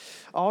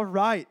All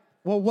right.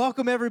 Well,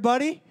 welcome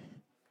everybody.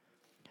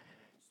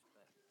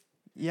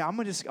 Yeah,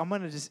 we're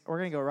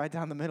gonna go right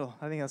down the middle.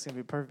 I think that's gonna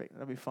be perfect.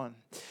 That'll be fun.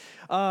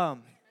 We're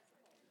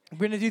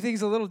gonna do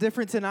things a little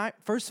different tonight.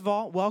 First of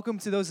all, welcome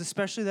to those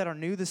especially that are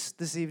new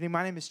this evening.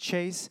 My name is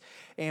Chase,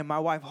 and my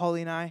wife Holly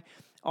and I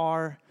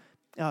are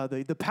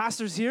the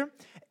pastors here.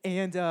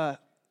 And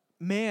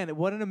man,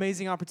 what an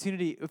amazing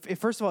opportunity!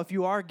 First of all, if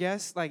you are a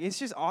guest,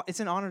 it's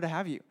an honor to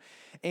have you.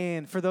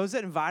 And for those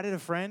that invited a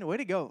friend, way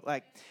to go!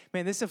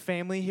 Man, this is a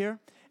family here,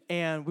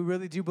 and we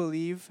really do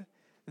believe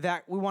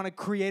that we want to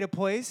create a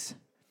place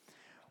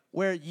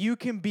where you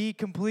can be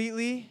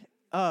completely,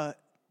 the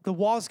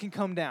walls can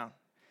come down.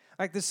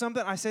 There's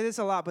something, I say this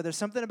a lot, but there's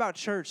something about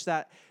church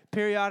that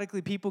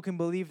periodically people can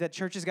believe that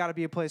church has got to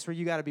be a place where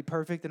you got to be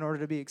perfect in order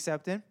to be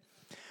accepted.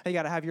 You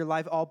got to have your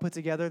life all put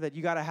together, that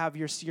you got to have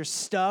your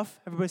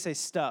stuff. Everybody say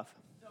stuff.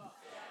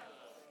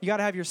 You got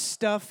to have your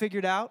stuff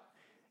figured out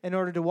in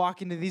order to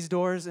walk into these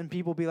doors and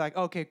people be like,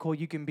 okay, cool,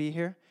 you can be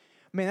here.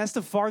 Man, that's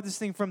the farthest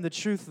thing from the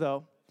truth,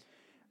 though.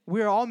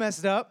 We're all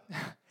messed up.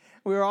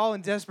 We're all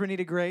in desperate need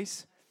of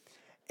grace.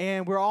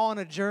 And we're all on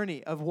a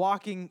journey of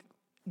walking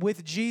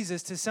with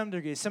Jesus to some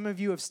degree. Some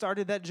of you have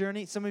started that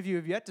journey. Some of you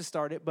have yet to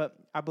start it, but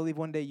I believe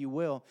one day you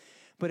will.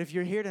 But if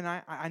you're here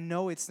tonight, I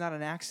know it's not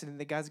an accident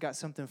that God's got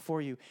something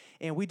for you.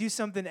 And we do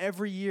something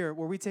every year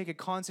where we take a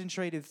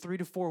concentrated 3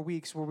 to 4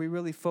 weeks where we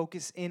really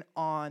focus in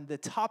on the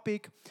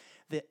topic,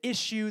 the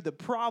issue, the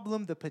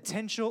problem, the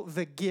potential,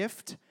 the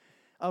gift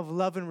of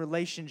love and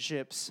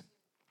relationships.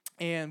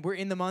 And we're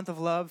in the month of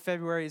love.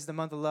 February is the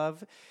month of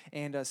love.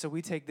 And so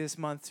we take this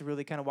month to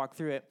really kind of walk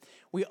through it.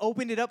 We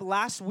opened it up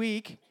last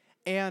week.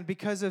 And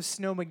because of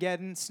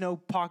Snowmageddon,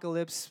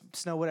 snowpocalypse,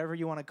 snow, whatever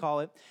you want to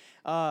call it,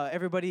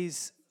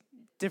 everybody's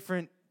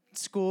different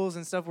schools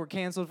and stuff were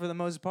canceled for the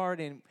most part.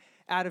 And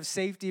out of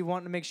safety,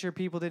 wanting to make sure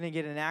people didn't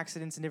get in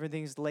accidents and different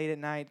things late at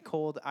night,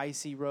 cold,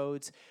 icy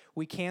roads,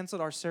 we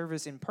canceled our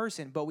service in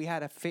person. But we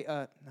had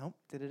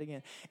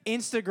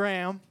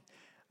Instagram.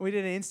 We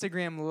did an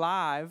Instagram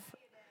live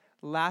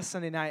last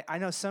Sunday night. I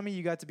know some of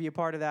you got to be a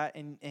part of that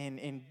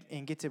and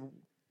get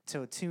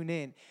to tune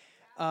in.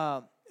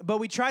 But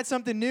we tried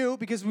something new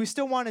because we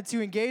still wanted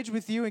to engage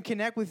with you and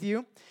connect with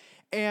you.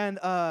 And,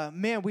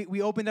 man,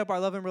 we opened up our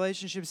Love and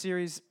Relationship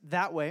series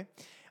that way.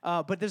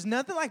 But there's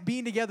nothing like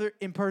being together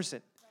in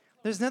person.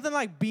 There's nothing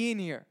like being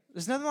here.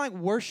 There's nothing like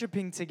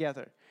worshiping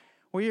together,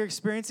 where you're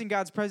experiencing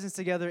God's presence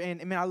together.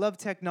 And, man, I love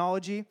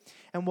technology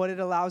and what it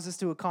allows us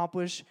to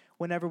accomplish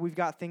whenever we've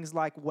got things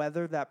like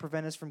weather that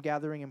prevent us from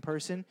gathering in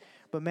person.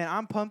 But, man,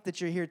 I'm pumped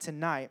that you're here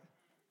tonight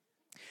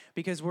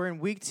because we're in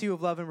week 2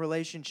 of Love and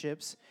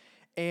Relationships.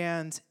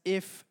 And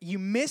if you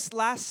missed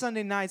last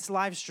Sunday night's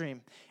live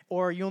stream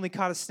or you only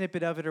caught a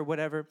snippet of it or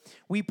whatever,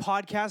 we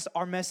podcast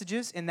our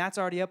messages, and that's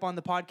already up on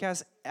the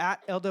podcast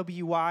at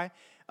LWY.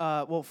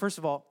 Well, first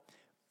of all,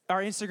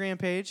 our Instagram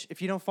page.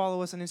 If you don't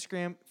follow us on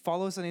Instagram,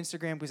 follow us on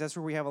Instagram because that's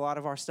where we have a lot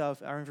of our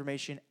stuff, our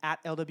information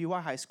at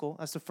LWY High School.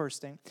 That's the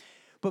first thing.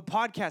 But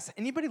podcasts.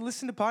 Anybody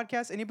listen to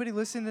podcasts? Anybody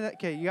listen to that?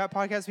 Okay, you got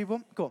podcast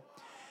people? Cool.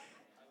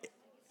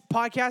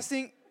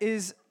 Podcasting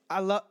is,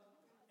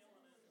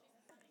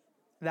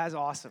 that's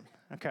awesome.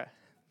 Okay,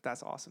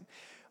 that's awesome.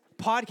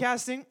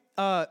 Podcasting,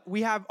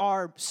 we have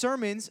our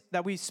sermons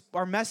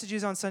our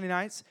messages on Sunday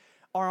nights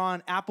are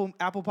on Apple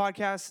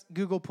Podcasts,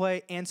 Google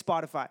Play, and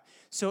Spotify.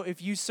 So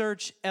if you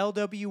search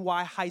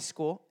LWY High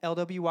School,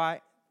 LWY,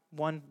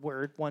 one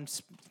word, one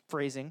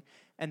phrasing,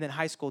 and then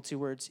high school, 2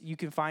 words, you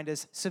can find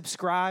us.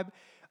 Subscribe.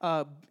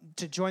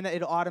 To join that,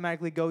 it'll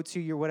automatically go to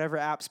your whatever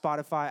app,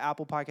 Spotify,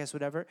 Apple Podcasts,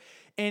 whatever.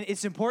 And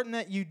it's important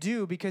that you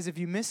do because if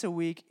you miss a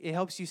week, it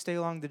helps you stay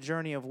along the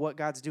journey of what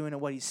God's doing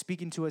and what he's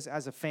speaking to us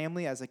as a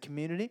family, as a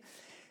community.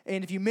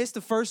 And if you missed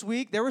the first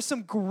week, there were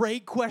some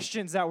great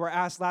questions that were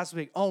asked last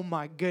week. Oh,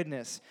 my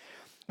goodness.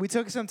 We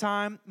took some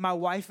time. My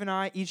wife and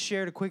I each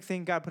shared a quick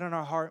thing God put on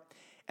our heart,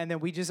 and then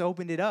we just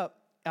opened it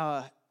up.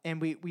 And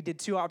we did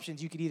 2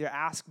 options. You could either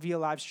ask via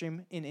live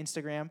stream in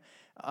Instagram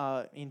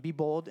and be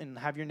bold and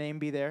have your name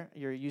be there,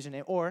 your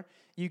username, or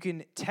you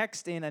can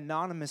text in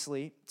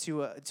anonymously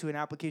to an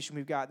application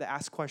we've got that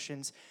asks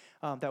questions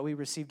that we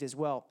received as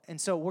well.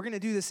 And so we're going to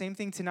do the same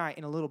thing tonight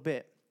in a little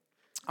bit.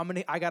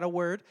 I got a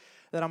word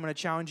that I'm going to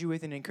challenge you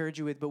with and encourage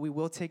you with, but we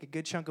will take a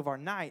good chunk of our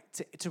night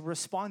to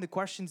respond to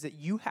questions that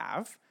you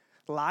have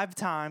live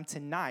time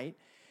tonight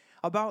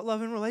about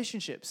love and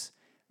relationships.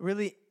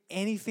 Really,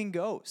 anything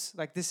goes.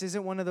 This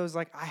isn't one of those,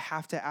 I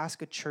have to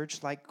ask a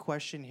church-like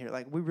question here.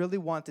 We really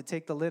want to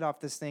take the lid off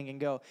this thing and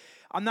go.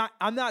 I'm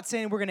not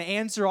saying we're going to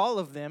answer all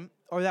of them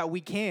or that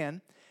we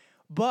can,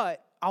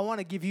 but I want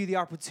to give you the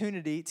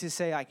opportunity to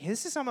say,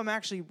 this is something I'm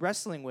actually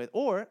wrestling with.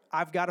 Or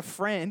I've got a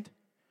friend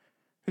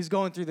who's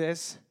going through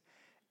this,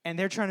 and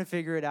they're trying to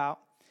figure it out.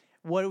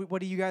 What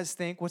do you guys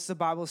think? What's the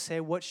Bible say?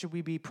 How should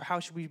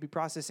we be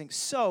processing?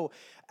 So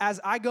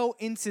as I go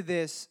into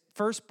this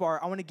first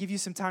part, I want to give you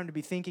some time to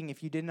be thinking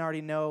if you didn't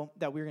already know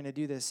that we were going to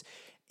do this,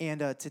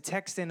 and to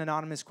text in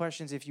anonymous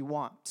questions if you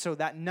want. So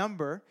that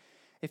number,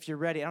 if you're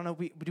ready, I don't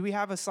know, do we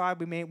have a slide?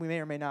 We may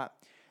or may not.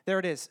 There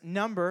it is.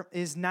 Number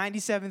is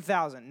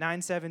 97,000,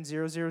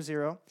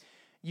 97000.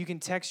 You can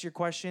text your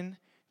question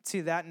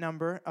to that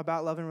number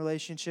about love and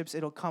relationships.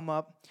 It'll come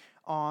up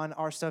on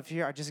our stuff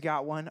here. I just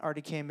got one,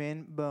 already came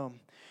in. Boom.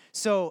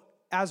 So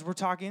as we're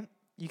talking,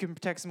 you can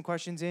text some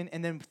questions in,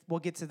 and then we'll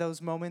get to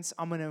those moments.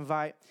 I'm going to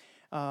invite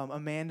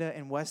Amanda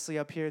and Wesley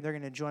up here. They're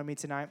going to join me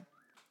tonight.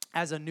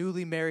 As a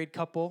newly married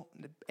couple,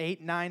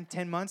 8, 9,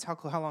 10 months. How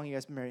long you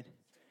guys been married?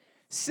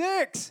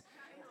 6.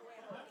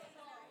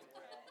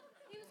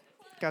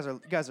 You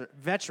guys are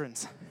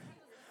veterans.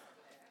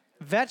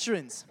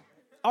 Veterans.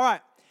 All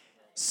right.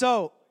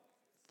 So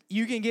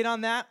you can get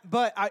on that,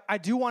 but I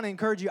do want to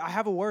encourage you.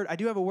 I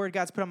do have a word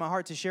God's put on my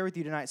heart to share with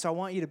you tonight. So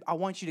I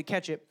want you to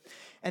catch it,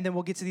 and then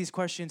we'll get to these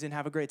questions and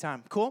have a great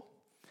time. Cool?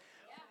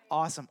 Yeah.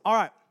 Awesome. All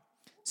right.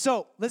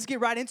 So let's get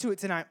right into it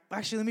tonight.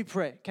 Actually, let me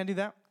pray. Can I do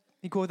that?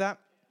 You cool with that?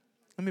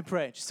 Let me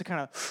pray, just to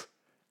kind of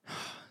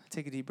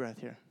take a deep breath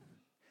here.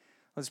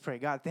 Let's pray.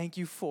 God, thank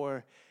you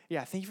for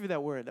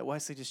that word that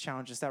Wesley just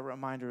challenged us, that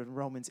reminder in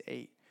Romans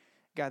 8.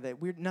 God,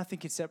 that nothing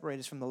can separate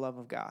us from the love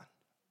of God.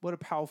 What a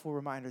powerful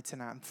reminder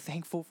tonight. I'm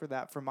thankful for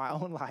that for my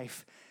own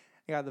life.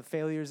 God, the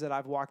failures that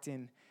I've walked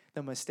in,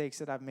 the mistakes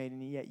that I've made,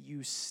 and yet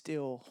you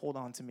still hold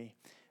on to me.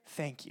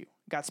 Thank you.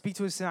 God, speak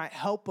to us tonight.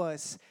 Help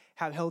us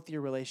have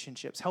healthier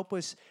relationships. Help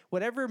us,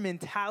 whatever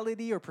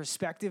mentality or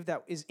perspective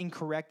that is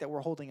incorrect that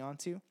we're holding on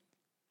to,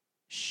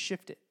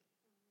 shift it,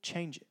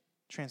 change it,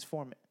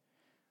 transform it.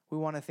 We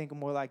want to think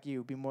more like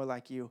you, be more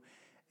like you,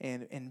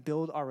 and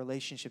build our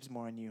relationships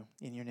more in you.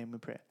 In your name we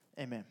pray.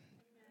 Amen.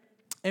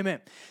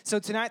 Amen. So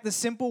tonight, the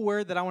simple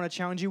word that I want to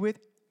challenge you with,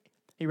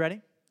 you ready?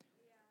 Yeah.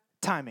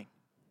 Timing.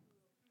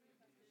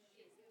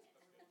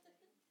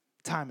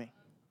 Timing.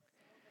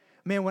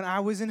 Man, when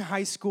I was in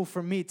high school,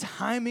 for me,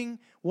 timing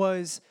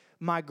was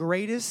my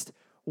greatest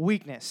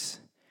weakness.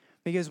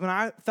 Because when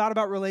I thought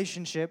about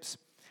relationships,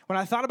 when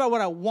I thought about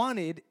what I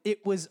wanted,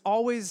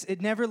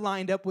 it never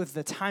lined up with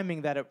the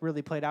timing that it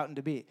really played out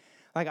into be.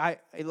 Like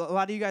a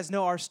lot of you guys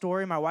know our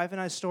story, my wife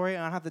and I's story.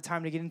 I don't have the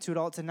time to get into it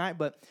all tonight,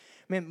 but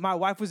man, my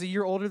wife was a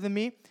year older than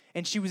me,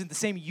 and she was in the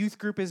same youth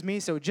group as me.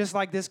 So just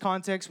like this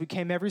context, we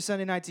came every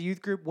Sunday night to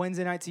youth group,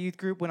 Wednesday night to youth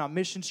group, went on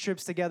missions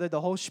trips together,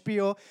 the whole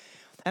spiel.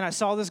 And I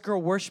saw this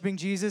girl worshiping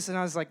Jesus, and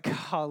I was like,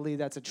 golly,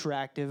 that's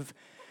attractive.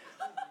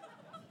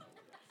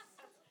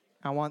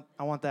 I want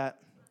that.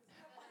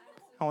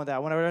 I want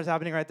that. Whatever's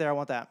happening right there, I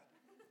want that.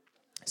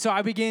 So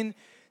I begin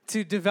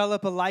to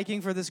develop a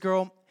liking for this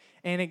girl,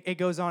 and it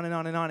goes on and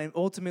on and on. And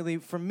ultimately,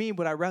 for me,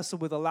 what I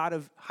wrestled with a lot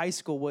of high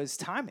school was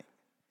timing,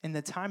 and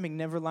the timing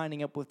never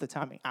lining up with the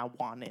timing I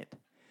wanted.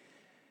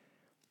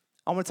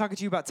 I want to talk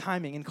to you about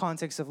timing in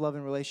context of love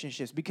and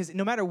relationships, because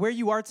no matter where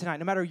you are tonight,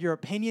 no matter your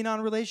opinion on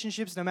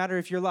relationships, no matter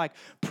if you're like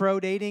pro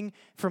dating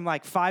from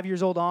like 5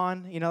 years old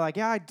on, like,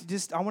 yeah,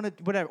 I want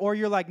to, whatever. Or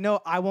you're like,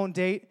 no, I won't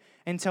date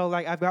until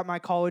like I've got my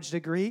college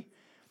degree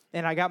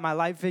and I got my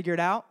life figured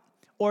out.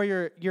 Or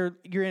you're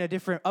in a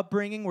different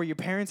upbringing where your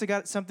parents have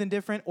got something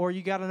different, or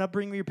you got an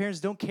upbringing where your parents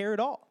don't care at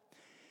all.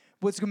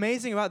 What's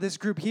amazing about this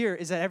group here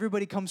is that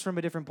everybody comes from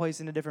a different place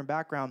and a different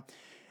background,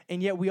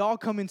 and yet we all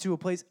come into a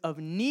place of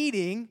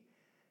needing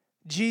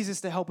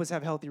Jesus to help us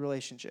have healthy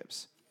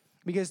relationships.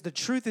 Because the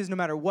truth is, no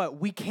matter what,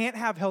 we can't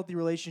have healthy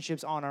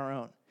relationships on our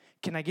own.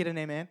 Can I get an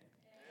amen?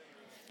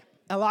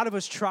 A lot of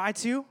us try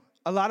to.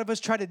 A lot of us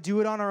try to do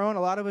it on our own.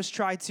 A lot of us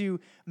try to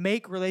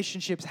make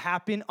relationships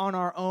happen on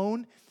our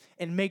own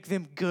and make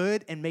them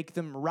good and make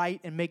them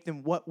right and make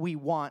them what we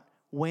want,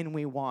 when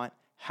we want,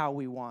 how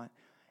we want.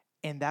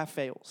 And that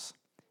fails.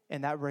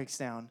 And that breaks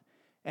down.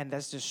 And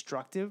that's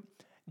destructive.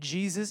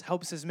 Jesus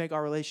helps us make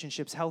our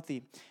relationships healthy.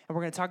 And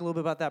we're going to talk a little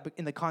bit about that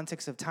in the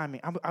context of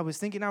timing. I was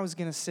thinking I was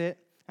going to sit.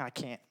 I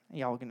can't.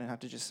 Y'all are going to have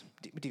to just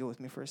deal with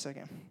me for a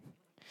second.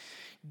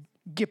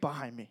 Get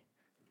behind me.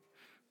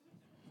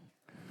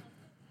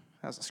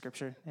 That was a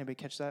scripture. Anybody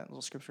catch that? A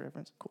little scripture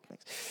reference? Cool,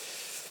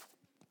 thanks.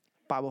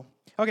 Bible.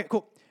 Okay,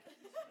 cool.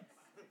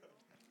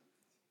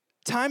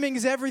 Timing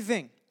is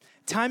everything.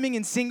 Timing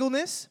in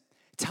singleness.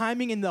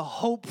 Timing in the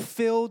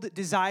hope-filled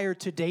desire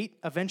to date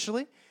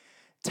eventually.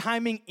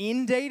 Timing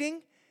in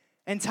dating.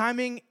 And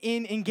timing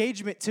in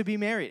engagement to be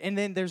married. And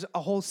then there's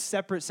a whole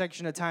separate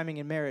section of timing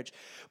in marriage.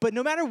 But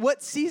no matter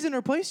what season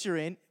or place you're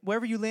in,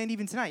 wherever you land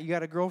even tonight, you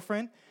got a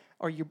girlfriend,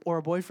 or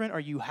a boyfriend, or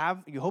you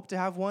hope to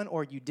have one,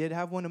 or you did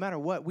have one. No matter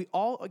what, we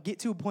all get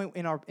to a point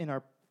in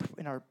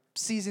our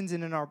seasons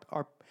and in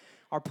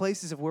our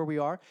places of where we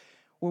are,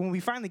 where when we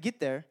finally get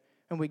there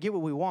and we get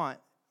what we want,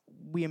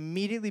 we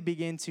immediately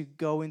begin to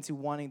go into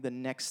wanting the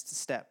next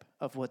step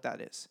of what that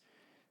is.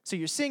 So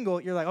you're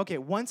single, you're like, okay,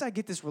 once I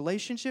get this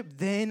relationship,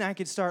 then I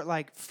could start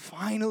like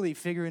finally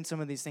figuring some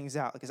of these things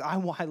out, because I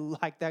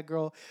like that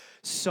girl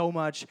so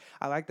much.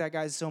 I like that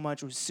guy so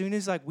much. As soon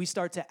as like we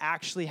start to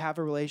actually have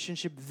a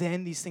relationship,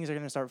 then these things are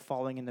going to start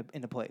falling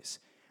into place.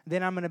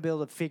 Then I'm going to be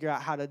able to figure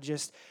out how to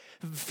just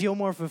feel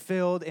more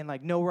fulfilled and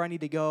like know where I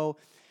need to go.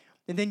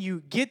 And then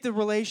you get the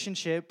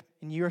relationship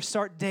and you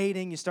start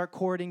dating, you start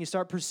courting, you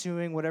start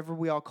pursuing, whatever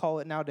we all call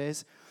it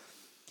nowadays.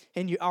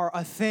 And you are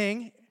a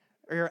thing.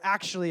 your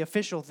actually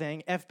official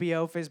thing,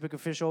 FBO, Facebook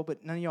official,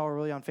 but none of y'all are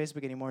really on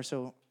Facebook anymore,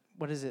 so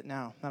what is it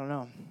now? I don't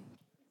know.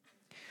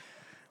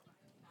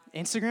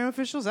 Instagram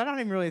officials? I don't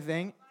even really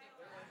think.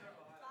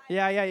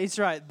 Yeah, it's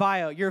right.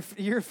 Bio.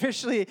 You're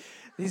officially,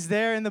 he's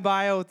there in the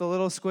bio with the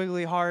little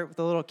squiggly heart, with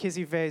the little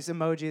kissy face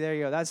emoji. There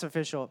you go. That's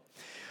official.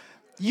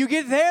 You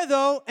get there,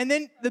 though, and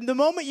then the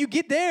moment you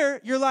get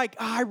there, you're like,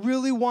 I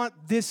really want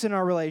this in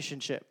our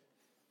relationship.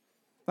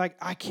 Like,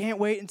 I can't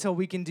wait until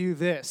we can do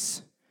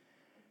this.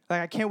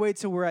 Like, I can't wait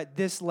till we're at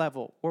this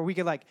level where we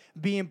can, like,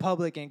 be in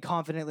public and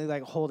confidently,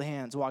 like, hold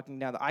hands walking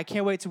down. I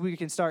can't wait till we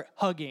can start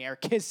hugging or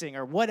kissing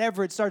or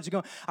whatever it starts to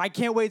go. I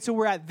can't wait till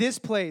we're at this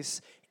place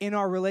in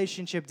our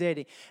relationship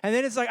dating. And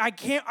then it's like,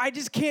 I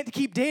just can't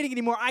keep dating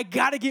anymore. I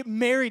got to get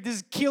married. This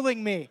is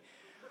killing me.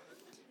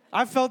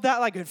 I felt that,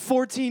 like, at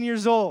 14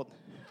 years old.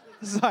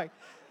 It's like,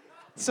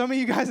 some of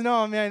you guys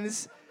know, man,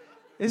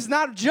 it's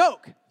not a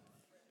joke.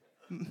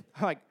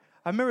 Like,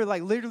 I remember,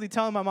 like, literally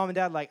telling my mom and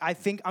dad, like, I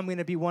think I'm going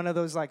to be one of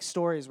those, like,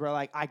 stories where,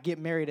 like, I get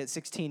married at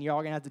 16. Y'all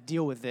are going to have to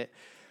deal with it.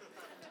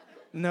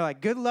 And they're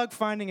like, good luck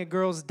finding a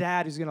girl's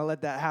dad who's going to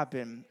let that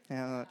happen.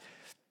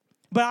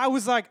 But I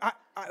was like, I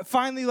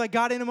finally, like,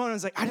 got in a moment. I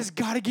was like, I just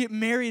got to get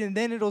married, and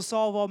then it'll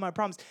solve all my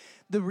problems.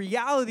 The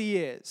reality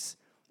is,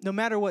 no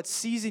matter what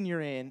season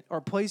you're in or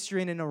place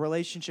you're in a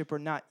relationship or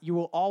not, you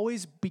will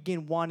always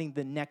begin wanting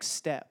the next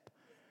step.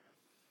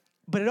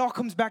 But it all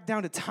comes back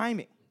down to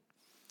timing.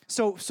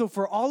 So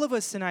for all of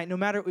us tonight, no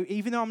matter,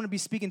 even though I'm going to be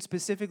speaking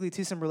specifically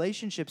to some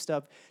relationship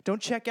stuff,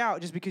 don't check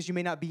out just because you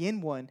may not be in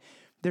one.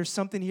 There's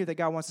something here that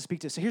God wants to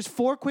speak to. So here's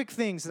 4 quick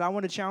things that I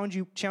want to challenge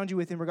you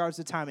with in regards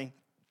to timing.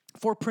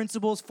 4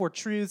 principles, 4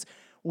 truths,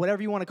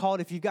 whatever you want to call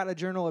it. If you've got a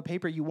journal or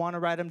paper, you want to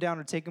write them down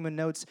or take them in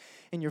notes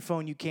in your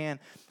phone, you can.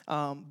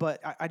 But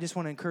I just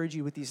want to encourage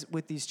you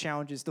with these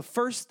challenges. The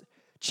first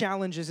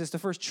challenge is this. The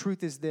first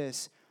truth is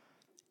this.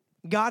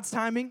 God's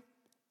timing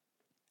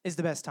is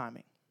the best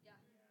timing.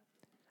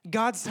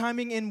 God's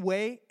timing and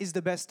way is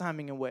the best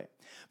timing and way.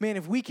 Man,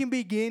 if we can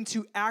begin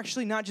to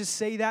actually not just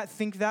say that,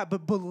 think that,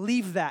 but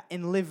believe that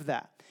and live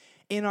that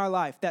in our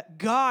life, that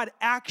God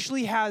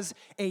actually has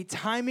a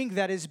timing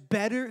that is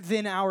better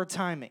than our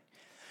timing.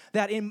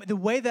 That in the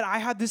way that I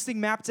have this thing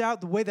mapped out,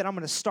 the way that I'm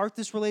going to start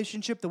this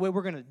relationship, the way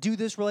we're going to do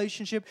this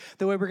relationship,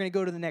 the way we're going to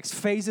go to the next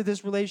phase of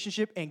this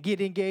relationship and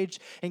get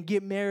engaged and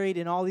get married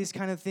and all these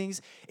kind of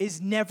things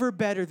is never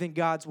better than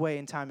God's way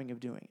and timing of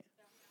doing it.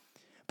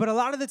 But a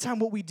lot of the time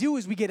what we do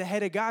is we get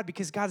ahead of God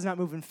because God's not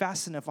moving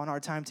fast enough on our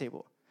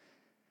timetable.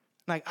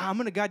 Like,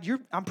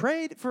 I'm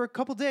prayed for a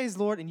couple days,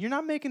 Lord, and you're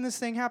not making this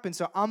thing happen,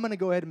 so I'm going to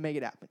go ahead and make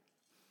it happen.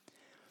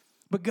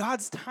 But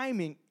God's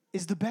timing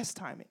is the best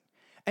timing.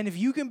 And if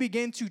you can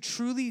begin to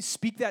truly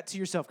speak that to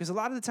yourself, because a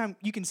lot of the time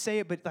you can say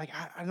it, but like,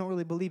 I don't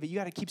really believe it. You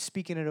got to keep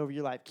speaking it over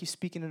your life. Keep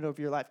speaking it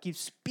over your life. Keep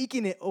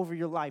speaking it over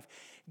your life.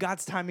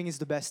 God's timing is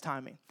the best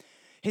timing.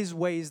 His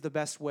way is the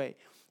best way.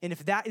 And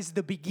if that is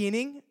the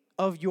beginning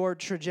of your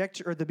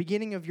trajectory or the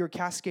beginning of your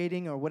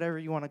cascading or whatever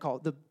you want to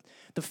call it,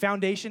 the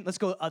foundation, let's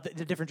go a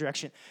different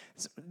direction.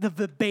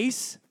 The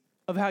base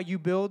of how you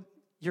build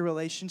your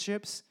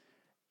relationships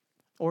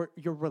or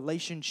your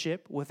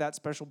relationship with that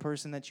special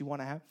person that you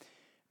want to have,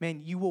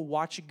 man, you will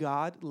watch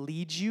God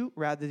lead you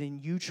rather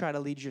than you try to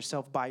lead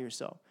yourself by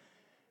yourself.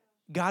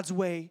 God's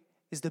way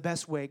is the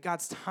best way.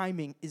 God's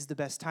timing is the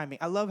best timing.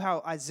 I love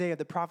how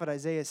the prophet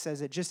Isaiah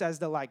says it just as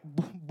the like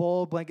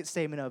bold blanket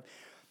statement of,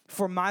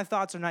 for my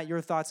thoughts are not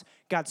your thoughts.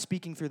 God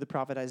speaking through the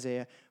prophet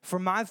Isaiah. For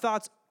my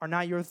thoughts are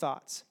not your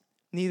thoughts.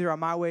 Neither are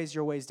my ways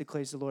your ways,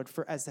 declares the Lord.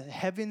 For as the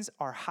heavens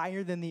are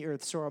higher than the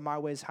earth, so are my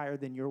ways higher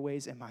than your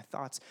ways and my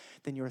thoughts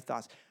than your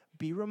thoughts.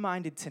 Be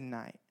reminded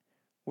tonight,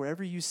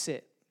 wherever you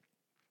sit,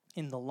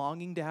 in the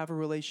longing to have a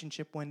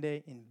relationship one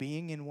day, in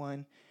being in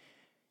one,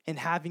 and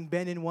having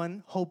been in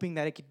one, hoping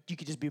that you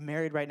could just be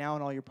married right now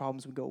and all your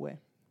problems would go away.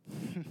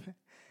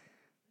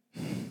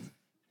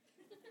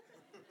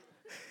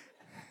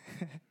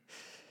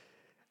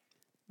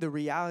 The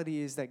reality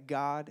is that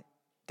God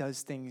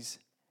does things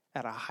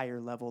at a higher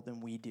level than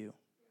we do.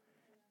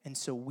 And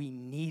so we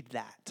need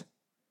that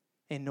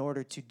in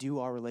order to do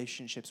our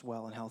relationships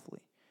well and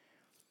healthily.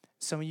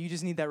 Some of you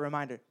just need that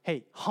reminder.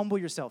 Hey, humble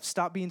yourself.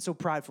 Stop being so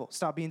prideful.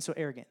 Stop being so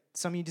arrogant.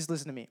 Some of you just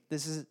listen to me.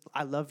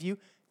 I love you.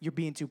 You're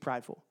being too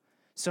prideful.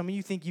 Some of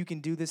you think you can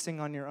do this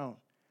thing on your own.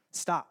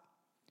 Stop.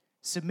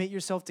 Submit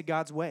yourself to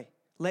God's way.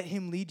 Let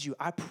him lead you.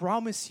 I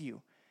promise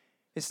you.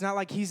 It's not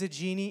like he's a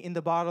genie in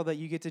the bottle that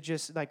you get to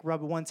just like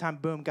rub it one time,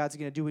 boom, God's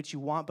going to do what you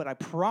want. But I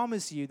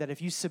promise you that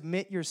if you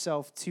submit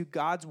yourself to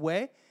God's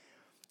way,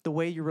 the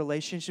way your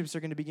relationships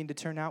are going to begin to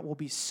turn out will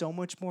be so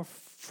much more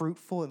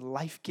fruitful and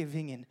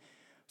life-giving and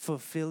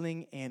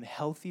fulfilling and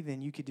healthy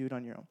than you could do it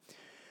on your own.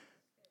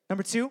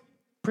 Number 2,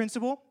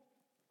 principle.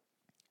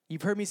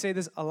 You've heard me say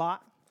this a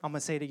lot. I'm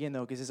going to say it again,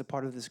 though, because it's a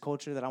part of this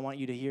culture that I want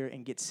you to hear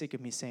and get sick of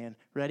me saying.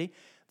 Ready?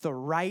 The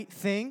right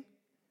thing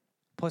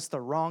plus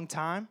the wrong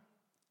time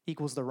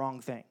equals the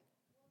wrong thing.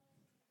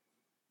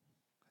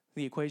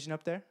 The equation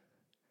up there?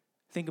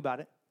 Think about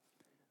it.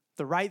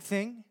 The right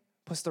thing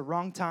plus the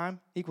wrong time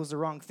equals the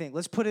wrong thing.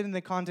 Let's put it in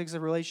the context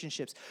of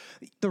relationships.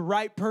 The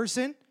right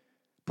person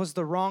plus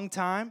the wrong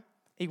time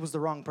equals the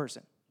wrong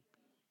person.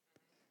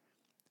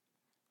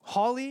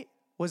 Holly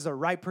was the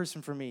right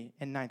person for me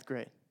in 9th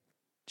grade.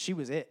 She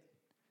was it.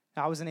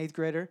 I was an 8th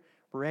grader,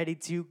 ready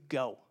to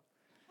go.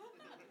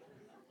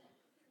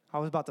 I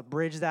was about to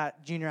bridge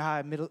that junior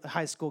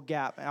high school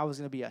gap, and I was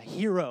going to be a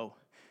hero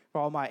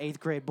for all my 8th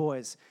grade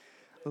boys.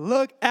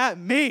 Look at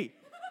me.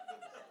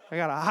 I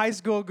got a high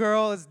school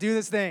girl. Let's do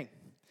this thing.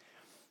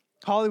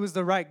 Holly was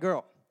the right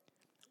girl.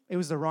 It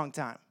was the wrong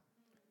time.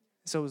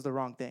 So it was the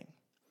wrong thing.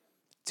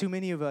 Too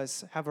many of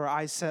us have our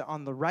eyes set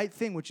on the right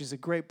thing, which is a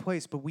great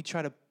place, but we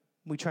try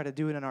to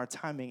do it in our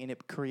timing, and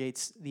it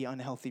creates the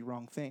unhealthy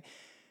wrong thing.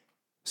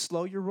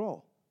 Slow your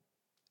roll.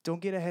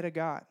 Don't get ahead of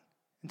God.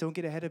 And don't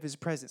get ahead of his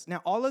presence.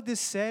 Now, all of this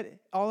said,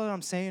 all that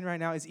I'm saying right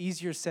now is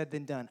easier said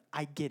than done.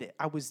 I get it.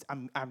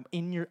 I'm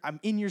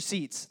in your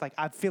seats. Like,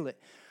 I feel it.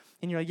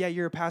 And you're like, yeah,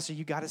 you're a pastor.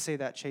 You got to say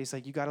that, Chase.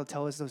 Like, you got to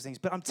tell us those things.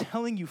 But I'm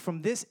telling you,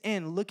 from this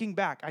end, looking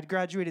back, I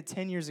graduated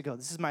 10 years ago.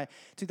 This is my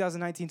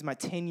 2019 is my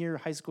 10-year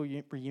high school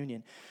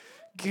reunion.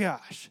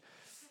 Gosh,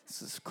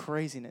 this is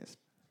craziness.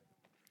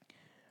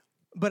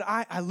 But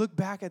I look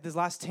back at this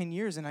last 10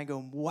 years and I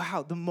go,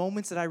 wow, the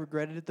moments that I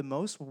regretted it the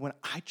most were when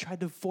I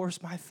tried to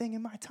force my thing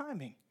in my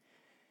timing.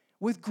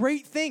 With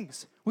great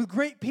things, with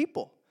great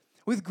people,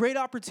 with great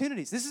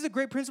opportunities. This is a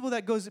great principle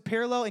that goes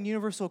parallel and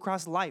universal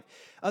across life.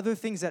 Other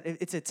things that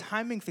it's a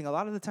timing thing. A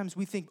lot of the times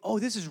we think, oh,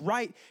 this is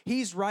right,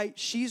 he's right,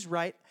 she's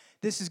right,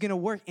 this is going to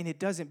work. And it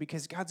doesn't,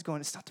 because God's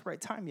going, it's not the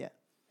right time yet.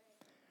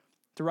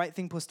 The right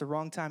thing plus the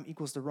wrong time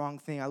equals the wrong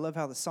thing. I love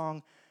how the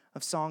Song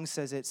of Songs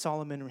says it.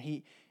 Solomon,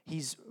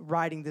 he's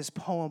writing this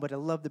poem, but I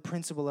love the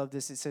principle of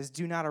this. It says,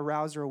 do not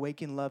arouse or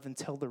awaken love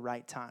until the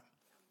right time.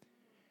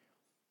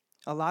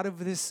 A lot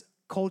of this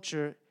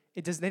culture,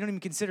 they don't even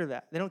consider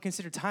that. They don't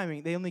consider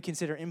timing. They only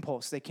consider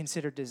impulse. They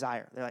consider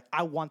desire. They're like,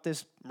 I want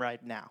this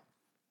right now.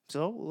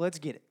 So let's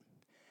get it.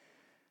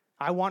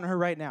 I want her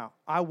right now.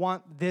 I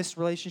want this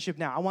relationship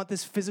now. I want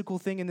this physical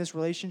thing in this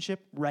relationship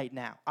right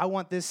now. I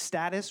want this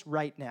status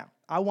right now.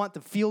 I want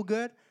to feel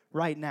good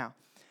right now.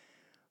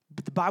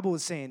 But the Bible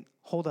is saying,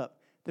 hold up.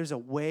 There's a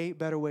way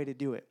better way to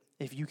do it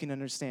if you can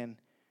understand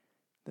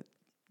that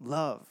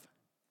love,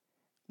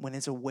 when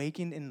it's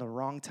awakened in the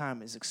wrong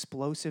time, is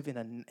explosive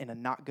in a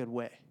not good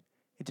way.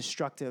 It's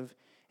destructive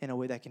in a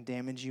way that can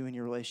damage you and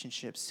your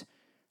relationships.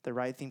 The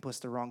right thing plus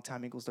the wrong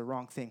time equals the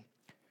wrong thing.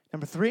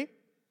 Number 3,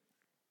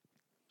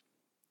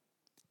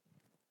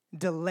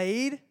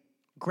 delayed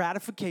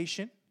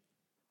gratification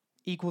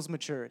equals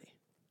maturity.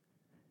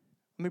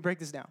 Let me break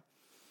this down.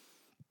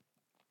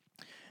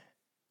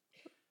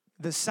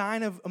 The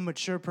sign of a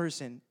mature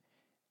person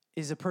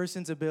is a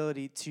person's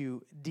ability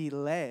to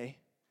delay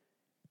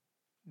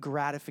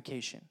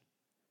gratification.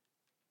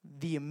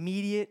 The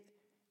immediate,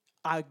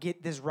 I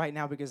get this right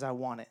now because I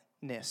want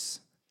it-ness.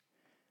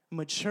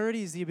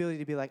 Maturity is the ability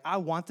to be like, I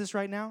want this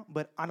right now,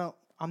 but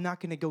I'm not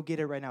going to go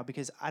get it right now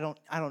because I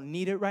don't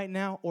need it right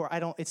now, or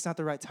it's not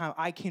the right time.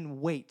 I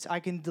can wait. I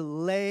can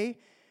delay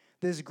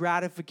this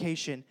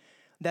gratification.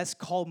 That's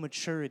called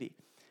maturity.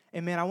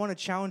 And man, I want to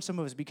challenge some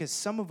of us, because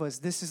some of us,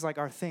 this is like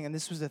our thing, and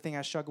this was the thing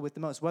I struggled with the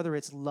most, whether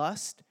it's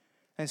lust.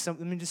 Let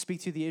me just speak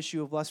to the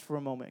issue of lust for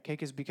a moment, okay?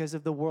 Because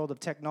of the world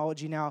of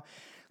technology now,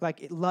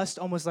 lust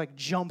almost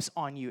jumps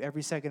on you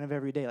every second of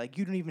every day. Like,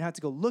 you don't even have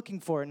to go looking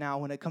for it now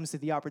when it comes to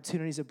the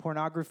opportunities of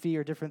pornography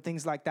or different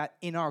things like that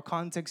in our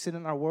context and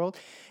in our world.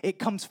 It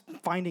comes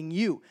finding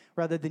you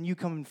rather than you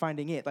coming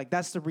finding it. Like,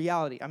 that's the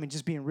reality. I mean,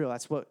 just being real.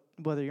 That's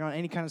whether you're on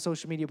any kind of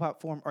social media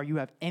platform or you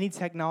have any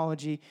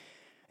technology,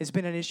 it's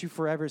been an issue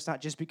forever. It's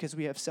not just because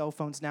we have cell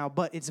phones now,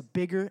 but it's a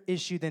bigger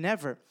issue than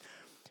ever.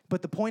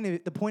 But the point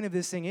of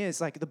this thing is,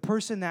 the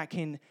person that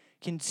can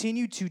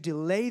continue to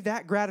delay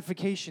that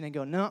gratification and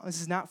go, no,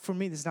 this is not for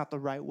me. This is not the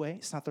right way.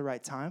 It's not the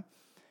right time.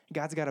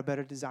 God's got a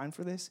better design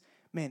for this.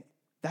 Man,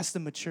 that's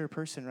the mature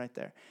person right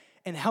there.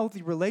 And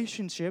healthy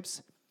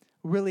relationships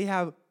really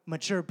have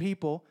mature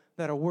people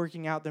that are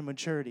working out their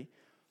maturity.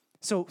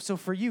 So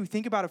for you,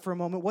 think about it for a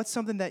moment. What's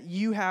something that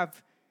you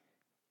have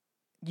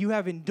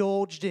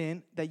indulged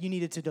in that you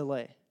needed to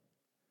delay?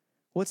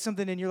 What's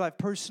something in your life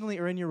personally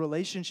or in your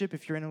relationship?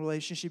 If you're in a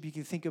relationship, you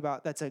can think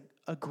about that's a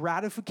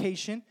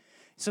gratification,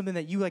 something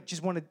that you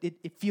just want to,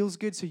 it feels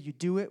good, so you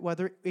do it.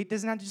 Whether it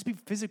doesn't have to just be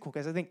physical,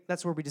 because I think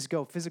that's where we just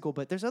go physical,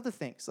 but there's other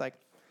things.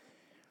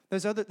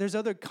 There's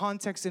other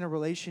contexts in a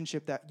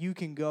relationship that you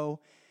can go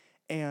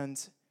and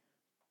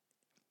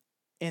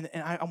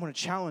I want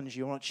to challenge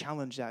you. I want to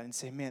challenge that and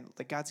say, man,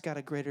 God's got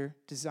a greater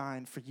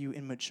design for you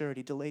in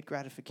maturity. Delayed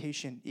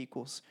gratification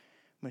equals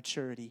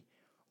maturity.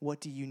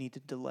 What do you need to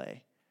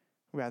delay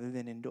rather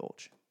than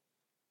indulge?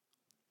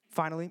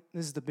 Finally,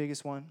 this is the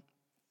biggest one,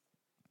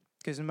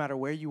 because no matter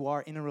where you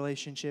are in a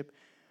relationship,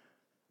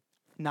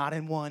 not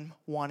in one,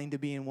 wanting to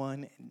be in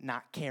one,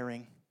 not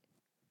caring,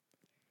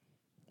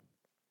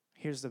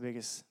 here's the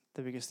biggest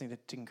thing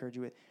to encourage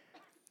you with.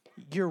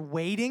 Your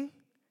waiting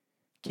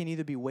can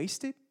either be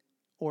wasted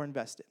or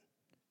invested.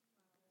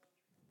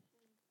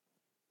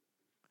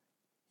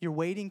 Your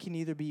waiting can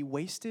either be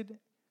wasted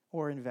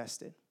or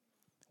invested.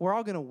 We're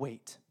all going to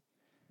wait.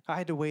 I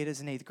had to wait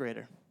as an 8th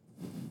grader.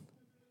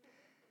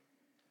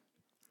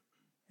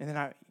 And then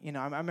I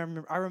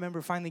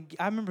remember finally,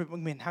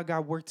 how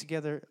God worked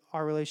together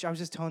our relationship. I was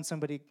just telling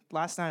somebody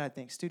last night, I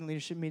think, student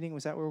leadership meeting,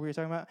 was that what we were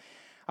talking about?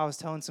 I was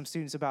telling some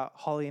students about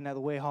Holly and the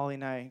way Holly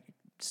and I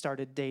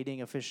started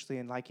dating officially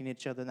and liking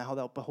each other, and how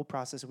the whole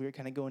process, we were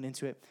kind of going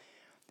into it.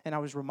 And I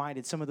was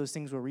reminded, some of those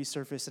things were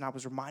resurfaced, and I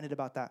was reminded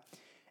about that.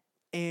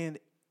 And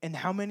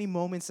how many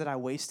moments that I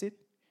wasted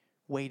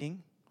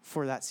waiting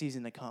for that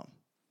season to come.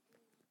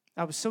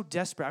 I was so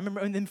desperate. I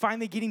remember, and then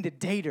finally getting to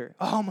date her.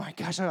 Oh my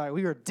gosh,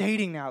 we were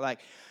dating now. Like,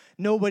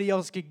 nobody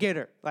else could get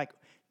her. Like,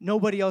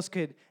 nobody else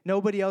could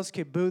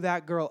boo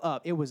that girl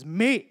up. It was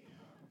me.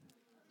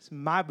 It's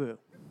my boo.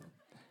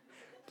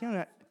 You know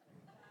that?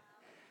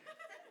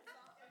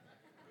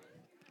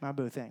 My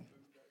boo thing.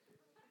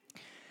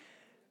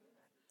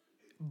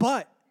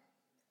 But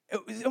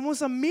it was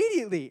almost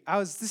immediately, I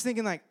was just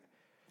thinking like,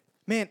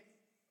 man,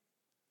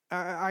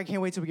 I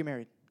can't wait till we get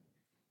married.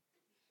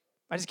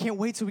 I just can't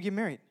wait till we get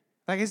married.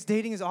 Like, I guess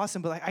dating is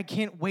awesome, but like, I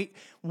can't wait.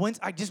 Once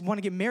I just want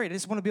to get married. I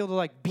just want to be able to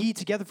like be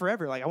together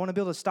forever. Like, I want to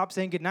be able to stop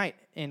saying goodnight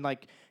and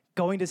like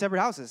going to separate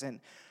houses. And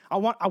I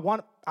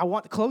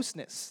want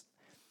closeness.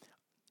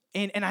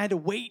 And I had to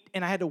wait,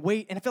 and I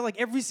felt like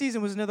every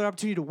season was another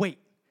opportunity to wait.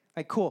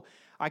 Like, cool.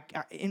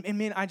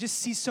 Man, I just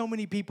see so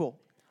many people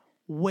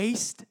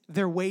waste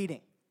their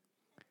waiting.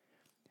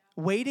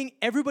 Waiting,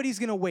 everybody's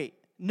going to wait.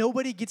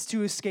 Nobody gets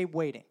to escape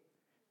waiting.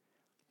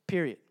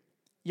 Period.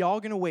 Y'all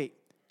going to wait.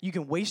 You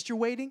can waste your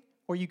waiting,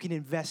 or you can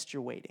invest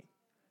your waiting.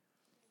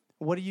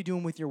 What are you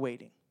doing with your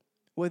waiting?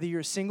 Whether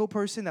you're a single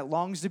person that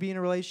longs to be in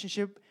a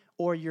relationship,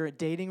 or you're a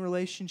dating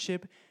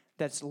relationship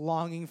that's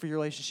longing for your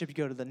relationship to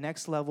go to the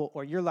next level,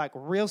 or you're like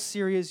real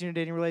serious in your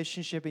dating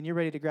relationship and you're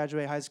ready to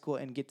graduate high school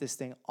and get this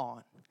thing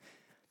on.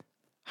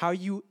 How are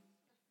you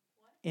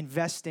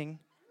investing?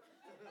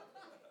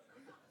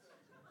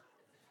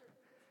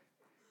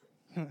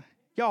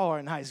 Y'all are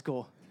in high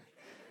school.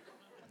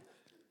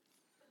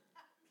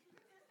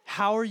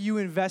 How are you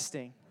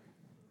investing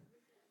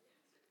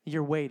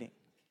your waiting?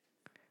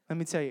 Let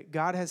me tell you,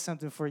 God has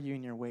something for you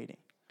in your waiting.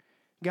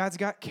 God's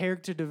got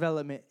character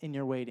development in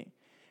your waiting.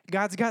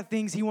 God's got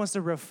things he wants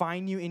to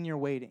refine you in your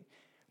waiting.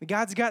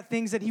 God's got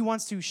things that he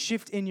wants to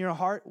shift in your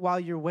heart while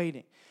you're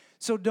waiting.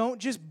 So don't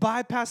just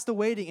bypass the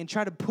waiting and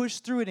try to push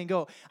through it and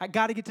go, I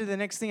got to get to the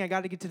next thing. I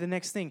got to get to the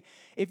next thing.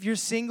 If you're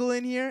single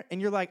in here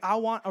and you're like, I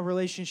want a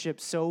relationship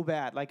so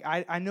bad. Like,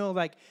 I know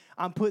like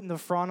I'm putting the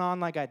front on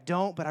like I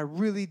don't, but I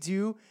really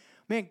do.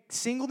 Man,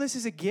 singleness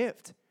is a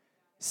gift.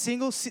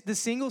 The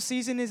single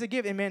season is a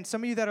gift. And man,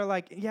 some of you that are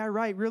like, yeah,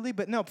 right, really?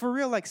 But no, for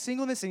real, like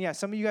singleness. And yeah,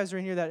 some of you guys are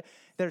in here that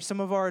are some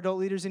of our adult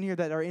leaders in here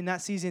that are in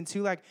that season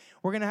too. Like,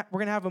 we're gonna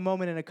have a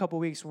moment in a couple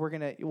weeks. We'll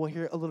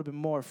hear a little bit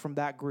more from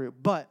that group.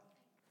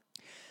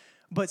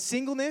 But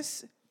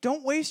singleness,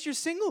 don't waste your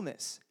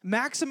singleness.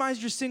 Maximize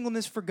your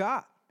singleness for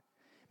God.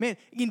 Man,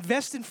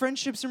 invest in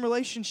friendships and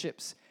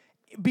relationships.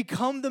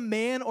 Become the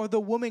man or the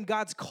woman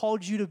God's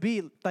called you to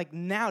be. Like,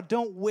 now,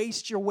 don't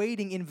waste your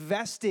waiting.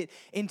 Invest it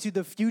into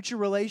the future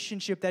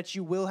relationship that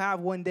you will have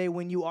one day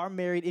when you are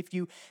married, if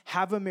you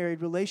have a married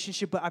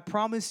relationship. But I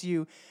promise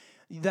you,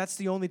 that's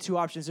the only two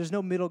options. There's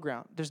no middle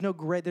ground. There's no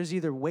gray. There's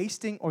either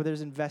wasting or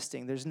there's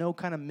investing. There's no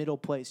kind of middle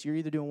place. You're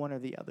either doing one or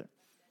the other.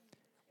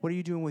 What are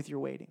you doing with your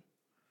waiting?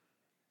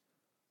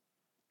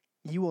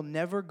 You will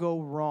never go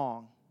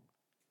wrong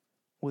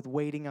with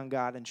waiting on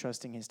God and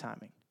trusting his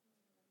timing.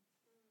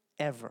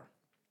 Ever.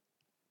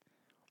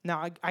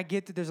 Now, I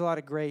get that there's a lot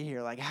of gray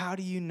here. Like, how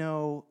do you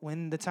know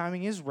when the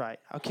timing is right?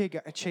 Okay,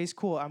 Chase,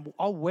 cool.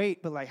 I'll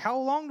wait, but like, how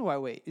long do I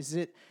wait? Is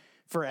it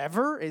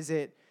forever?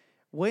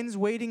 When's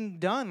waiting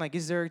done? Like,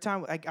 is there a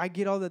time? I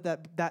get all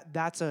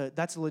that's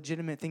a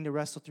legitimate thing to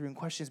wrestle through in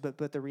questions,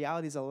 but the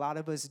reality is a lot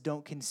of us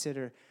don't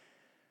consider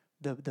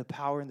the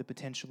power and the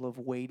potential of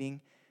waiting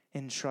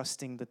and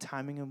trusting the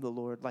timing of the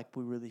Lord like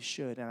we really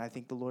should. And I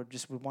think the Lord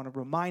just would want to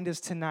remind us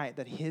tonight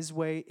that his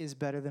way is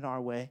better than our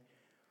way.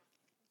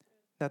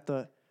 That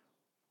the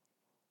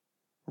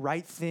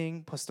right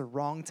thing plus the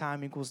wrong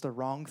time equals the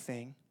wrong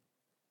thing.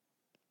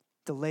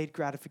 Delayed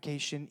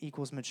gratification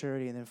equals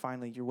maturity. And then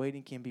finally, your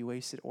waiting can be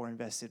wasted or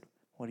invested.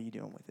 What are you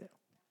doing with it?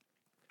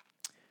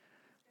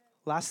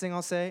 Last thing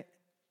I'll say,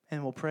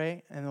 and we'll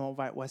pray, and then we'll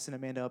invite Wes and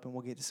Amanda up, and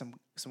we'll get to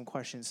some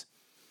questions.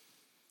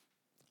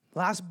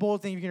 Last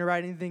bold thing, if you're going to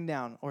write anything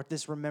down or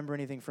just remember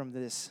anything from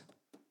this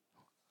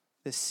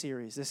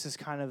series. This is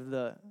kind of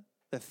the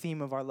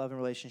theme of our love and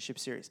relationship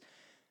series.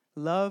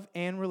 Love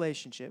and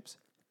relationships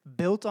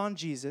built on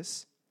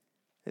Jesus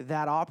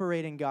that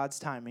operate in God's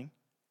timing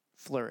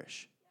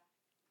flourish.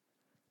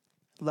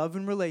 Love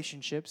and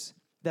relationships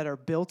that are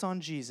built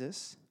on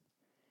Jesus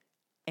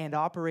and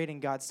operate in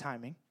God's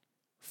timing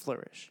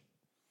flourish.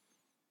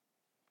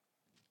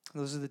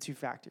 Those are the two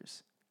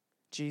factors.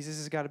 Jesus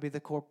has got to be the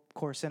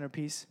core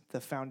centerpiece,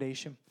 the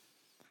foundation,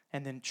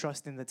 and then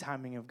trust in the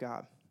timing of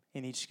God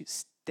in each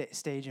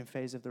stage and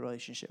phase of the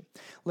relationship.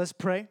 Let's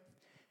pray,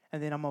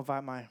 and then I'm going to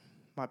invite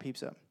my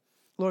peeps up.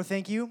 Lord,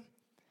 thank you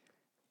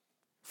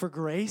for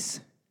grace,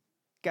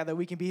 God, that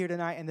we can be here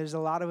tonight. And there's a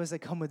lot of us that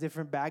come with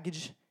different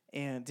baggage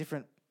and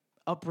different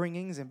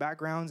upbringings and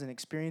backgrounds and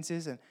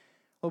experiences. And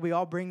Lord, we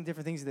all bring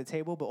different things to the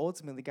table, but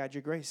ultimately, God,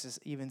 your grace just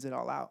evens it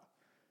all out.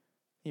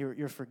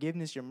 Your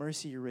forgiveness, your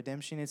mercy, your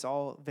redemption, it's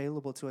all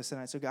available to us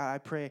tonight. So, God, I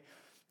pray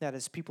that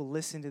as people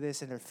listen to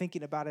this and they're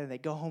thinking about it and they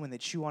go home and they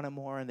chew on it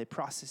more and they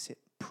process it,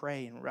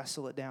 pray and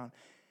wrestle it down,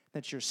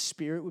 that your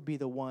spirit would be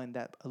the one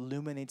that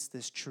illuminates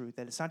this truth,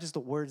 that it's not just the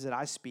words that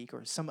I speak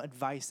or some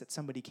advice that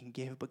somebody can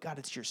give, but God,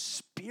 it's your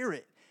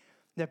spirit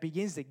that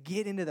begins to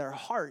get into their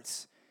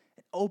hearts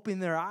and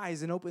open their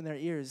eyes and open their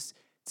ears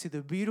to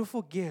the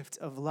beautiful gift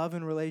of love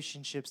and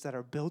relationships that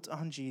are built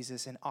on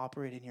Jesus and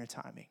operate in your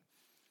timing.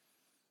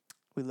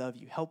 We love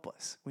you. Help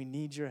us. We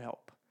need your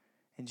help.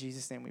 In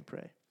Jesus' name we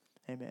pray.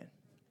 Amen.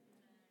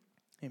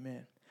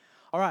 Amen.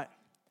 All right.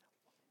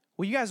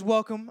 Will you guys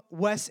welcome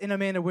Wes and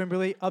Amanda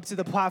Wimberly up to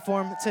the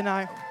platform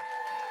tonight?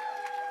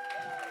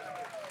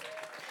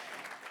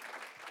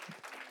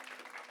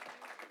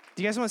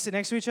 Do you guys want to sit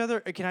next to each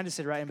other, or can I just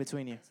sit right in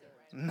between you?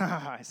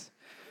 Nice.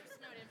 We're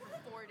snowed in for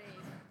 4 days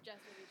just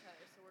with each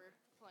other, so we're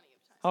plenty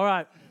of time. All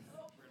right.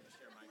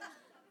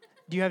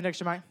 Do you have an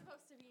extra mic?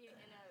 Supposed to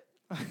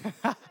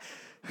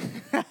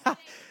be in a...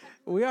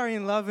 We are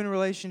in Love and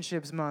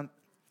Relationships Month,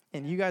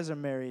 and you guys are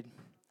married.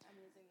 I'm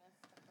using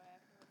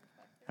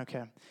this.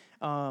 Okay.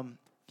 All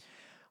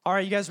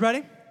right, you guys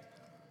ready?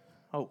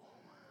 Oh.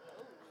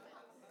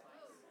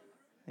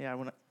 Yeah, I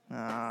want to...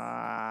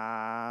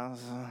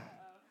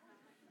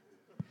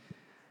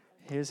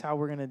 here's how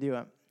we're going to do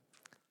it.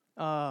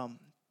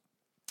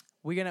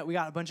 We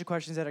got a bunch of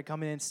questions that are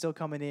coming in, still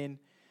coming in.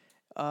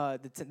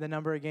 The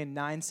number again,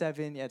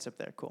 97. Yeah, it's up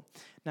there. Cool.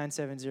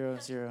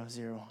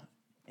 97000.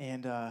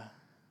 And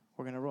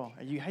we're going to roll.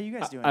 How you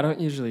guys doing? I don't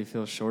usually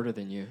feel shorter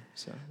than you,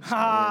 so.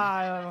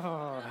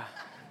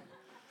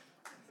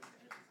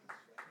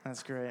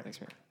 That's great.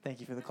 Thanks, man. Thank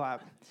you for the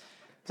clap.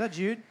 Is that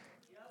Jude?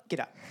 Get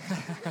up.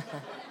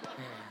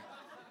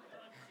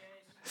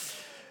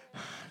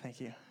 Thank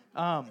you.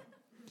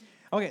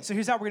 Okay, so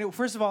here's how we're going to do.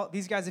 First of all,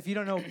 these guys, if you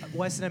don't know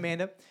Wes and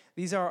Amanda,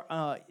 these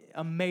are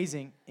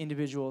amazing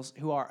individuals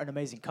who are an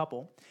amazing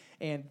couple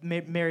and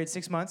married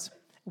 6 months.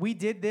 We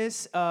did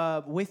this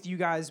with you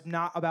guys,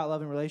 not about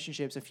love and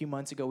relationships. A few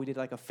months ago, we did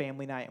like a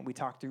family night, and we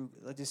talked through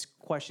just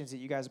questions that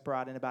you guys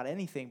brought in about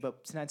anything, but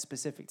it's not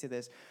specific to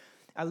this.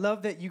 I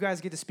love that you guys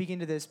get to speak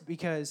into this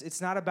because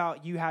it's not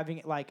about you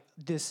having like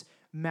this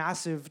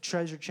massive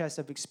treasure chest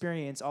of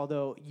experience,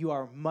 although you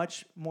are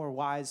much more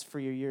wise for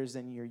your years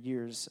than your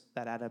years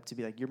that add up to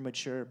be like you're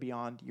mature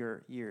beyond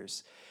your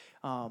years.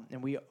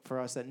 And we, for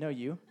us that know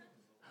you,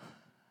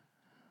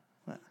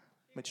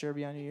 mature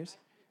beyond your years?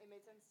 It made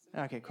sense to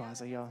me. Okay, cool. I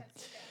was like, y'all.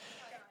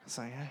 It's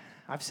like,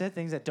 I've said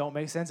things that don't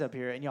make sense up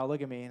here, and y'all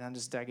look at me, and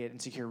I get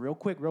insecure real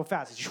quick, real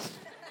fast.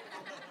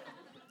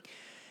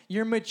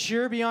 You're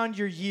mature beyond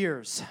your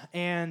years,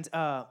 and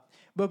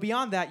but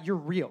beyond that, you're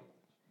real,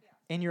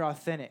 and you're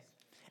authentic.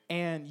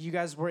 And you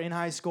guys were in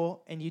high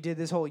school, and you did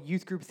this whole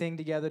youth group thing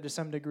together to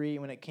some degree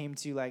when it came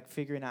to like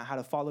figuring out how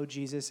to follow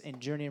Jesus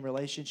and journey in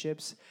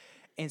relationships.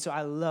 And so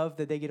I love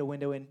that they get a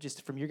window in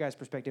just from your guys'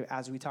 perspective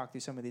as we talk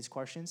through some of these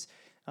questions.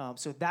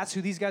 So that's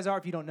who these guys are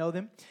if you don't know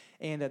them.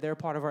 And they're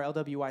part of our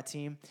LWI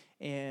team.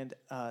 And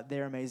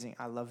they're amazing.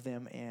 I love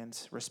them and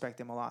respect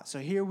them a lot. So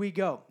here we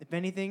go. If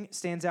anything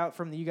stands out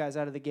from you guys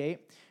out of the gate,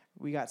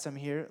 we got some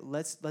here.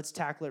 Let's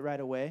tackle it right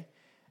away.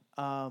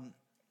 One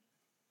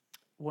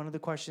of the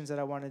questions that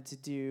I wanted to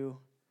do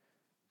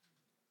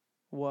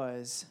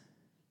was...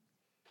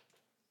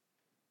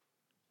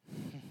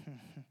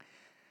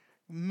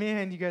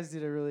 Man, you guys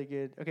did a really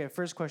good... Okay,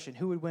 first question.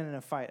 Who would win in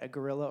a fight, a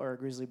gorilla or a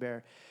grizzly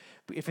bear?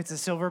 If it's a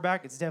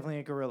silverback, it's definitely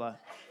a gorilla.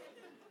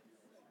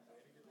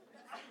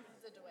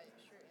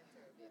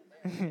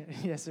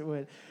 Yes, it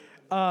would.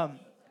 I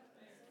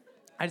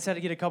just had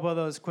to get a couple of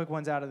those quick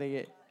ones out of the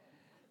gate.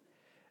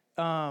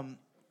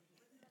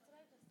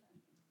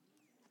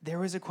 There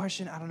was a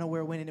question, I don't know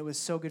where it went, and it was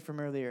so good from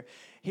earlier.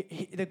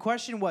 The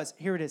question was,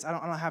 here it is. I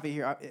don't have it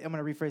here. I'm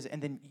going to rephrase it,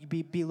 and then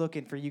be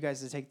looking for you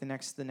guys to take the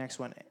next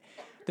one.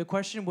 The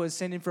question was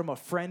sent in from a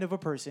friend of a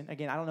person.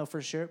 Again, I don't know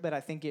for sure, but I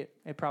think it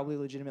probably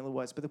legitimately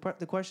was. But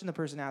the question the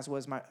person asked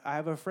was, I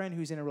have a friend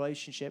who's in a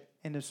relationship,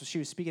 and she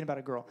was speaking about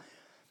a girl.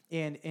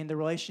 And the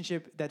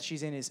relationship that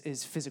she's in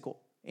is physical,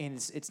 and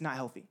it's not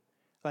healthy.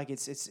 Like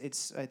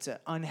it's an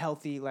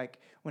unhealthy, like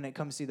when it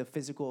comes to the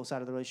physical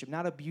side of the relationship,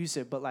 not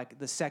abusive, but like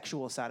the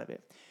sexual side of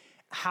it.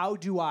 How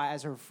do I,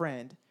 as her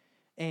friend,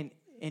 and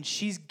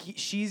she's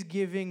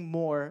giving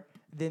more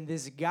than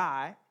this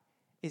guy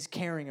is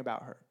caring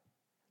about her,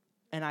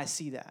 and I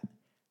see that.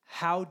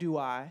 How do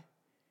I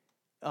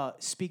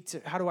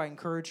how do I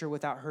encourage her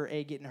without her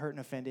getting hurt and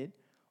offended,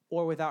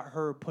 or without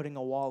her putting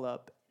a wall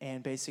up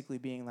and basically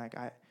being like,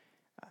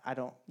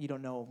 you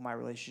don't know my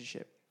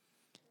relationship.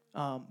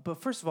 But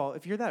first of all,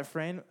 if you're that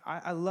friend,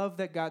 I love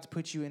that God's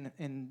put you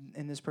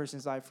in this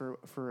person's life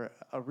for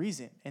a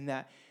reason, and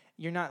that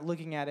you're not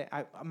looking at it.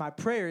 My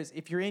prayer is,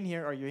 if you're in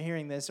here or you're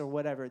hearing this or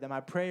whatever, that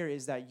my prayer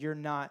is that you're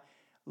not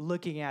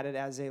looking at it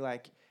as a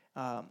like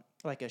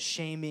a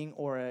shaming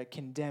or a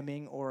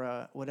condemning or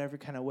a whatever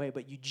kind of way,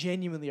 but you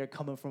genuinely are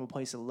coming from a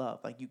place of love,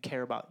 like you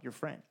care about your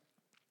friend.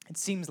 It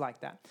seems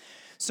like that.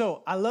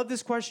 So I love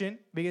this question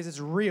because it's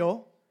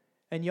real,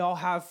 and y'all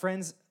have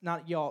friends,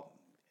 not y'all,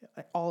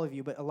 all of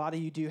you, but a lot of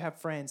you do have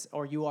friends,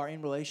 or you are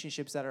in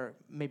relationships that are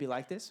maybe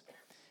like this.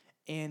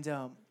 And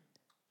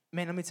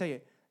man, let me tell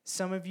you,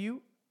 some of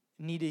you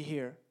need to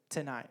hear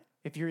tonight.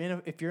 If you're in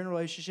a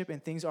relationship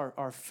and things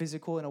are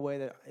physical in a way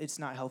that it's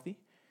not healthy,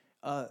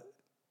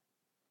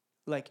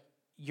 like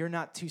you're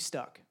not too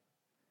stuck.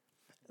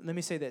 Let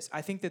me say this.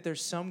 I think that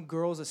there's some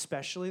girls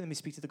especially, let me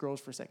speak to the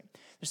girls for a second.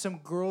 There's some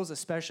girls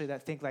especially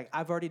that think like,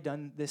 I've already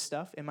done this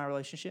stuff in my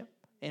relationship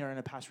or in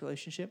a past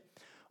relationship,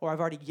 or I've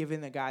already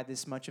given the guy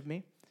this much of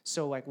me.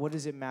 So like, what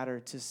does it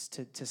matter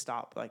to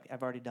stop? Like,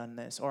 I've already done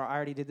this, or I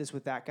already did this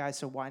with that guy,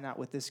 so why not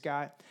with this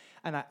guy?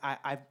 And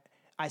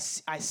I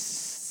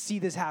see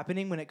this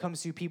happening when it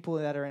comes to people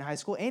that are in high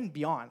school and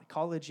beyond,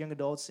 college, young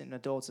adults, and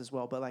adults as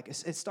well. But like,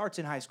 it starts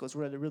in high school. It's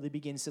where it really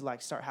begins to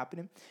like start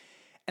happening.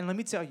 And let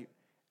me tell you,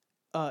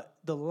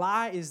 the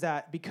lie is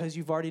that because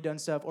you've already done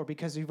stuff or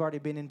because you've already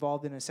been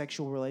involved in a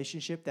sexual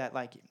relationship that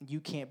like you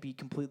can't be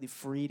completely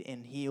freed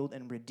and healed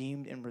and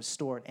redeemed and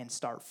restored and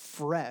start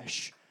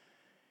fresh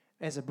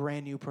as a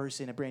brand new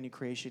person, a brand new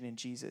creation in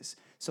Jesus.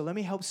 So let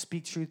me help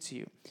speak truth to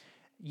you.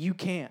 You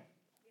can.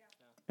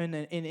 And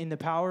in the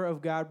power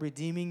of God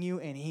redeeming you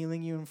and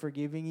healing you and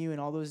forgiving you and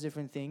all those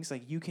different things,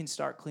 like you can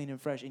start clean and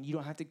fresh, and you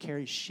don't have to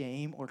carry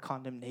shame or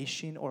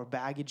condemnation or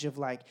baggage of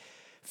like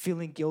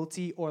feeling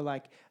guilty or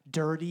like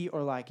dirty,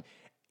 or like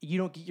you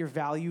don't get your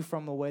value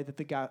from the way that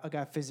a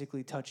guy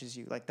physically touches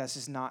you. Like that's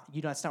just not,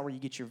 that's not where you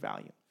get your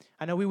value.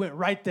 I know we went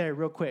right there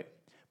real quick,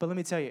 but let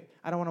me tell you,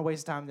 I don't want to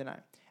waste time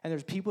tonight. And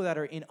there's people that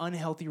are in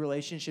unhealthy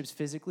relationships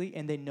physically,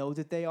 and they know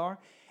that they are.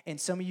 And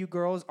some of you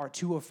girls are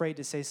too afraid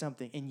to say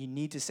something, and you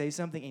need to say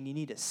something, and you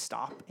need to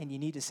stop, and you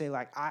need to say,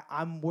 like,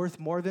 I'm worth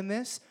more than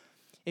this.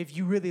 If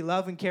you really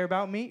love and care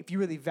about me, if you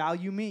really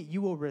value me,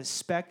 you will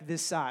respect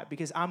this side,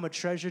 because I'm a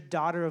treasured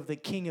daughter of the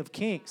King of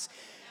Kings.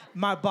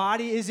 My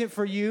body isn't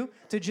for you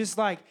to just,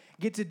 like,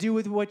 get to do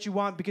with what you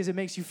want because it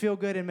makes you feel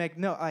good and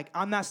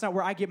that's not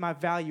where I get my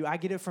value. I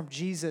get it from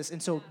Jesus.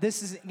 And so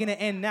this is going to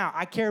end now.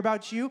 I care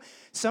about you.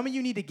 Some of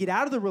you need to get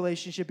out of the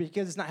relationship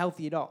because it's not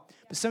healthy at all.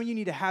 But some of you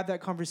need to have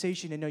that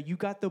conversation and know you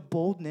got the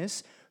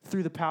boldness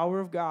through the power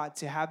of God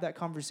to have that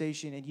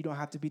conversation, and you don't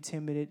have to be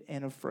timid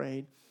and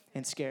afraid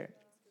and scared.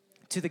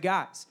 To the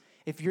guys,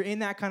 if you're in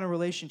that kind of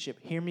relationship,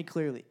 hear me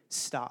clearly.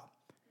 Stop.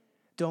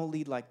 Don't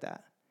lead like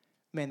that.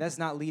 Man, that's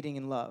not leading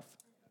in love.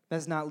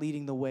 That's not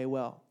leading the way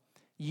well.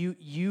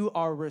 You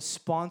are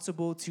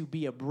responsible to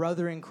be a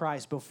brother in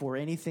Christ before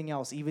anything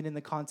else, even in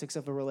the context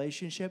of a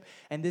relationship.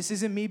 And this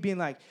isn't me being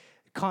like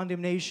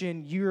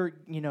condemnation. You're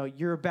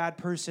a bad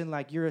person,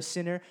 like you're a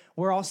sinner.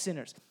 We're all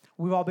sinners.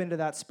 We've all been to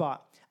that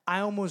spot.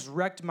 I almost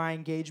wrecked my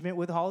engagement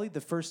with Holly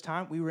the first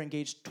time. We were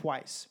engaged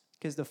twice,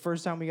 because the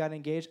first time we got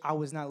engaged, I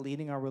was not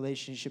leading our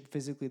relationship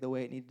physically the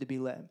way it needed to be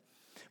led.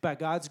 By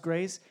God's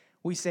grace,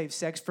 we saved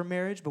sex for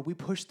marriage, but we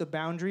pushed the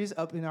boundaries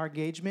up in our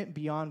engagement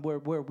beyond where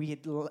we had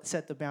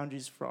set the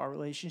boundaries for our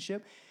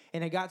relationship.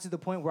 And it got to the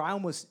point where I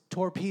almost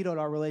torpedoed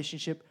our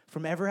relationship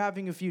from ever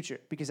having a future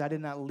because I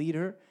did not lead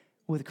her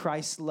with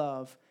Christ's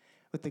love,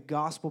 with the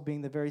gospel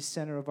being the very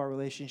center of our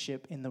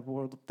relationship in the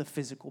world of the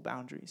physical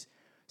boundaries.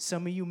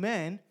 Some of you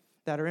men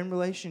that are in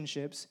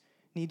relationships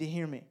need to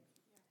hear me.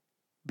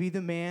 Be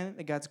the man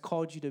that God's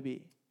called you to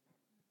be.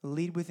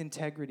 Lead with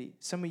integrity.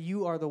 Some of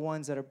you are the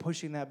ones that are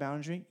pushing that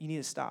boundary. You need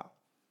to stop.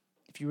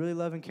 If you really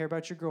love and care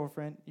about your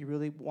girlfriend, you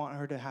really want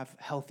her to have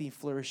healthy,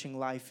 flourishing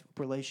life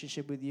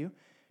relationship with you,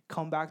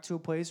 come back to a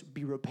place,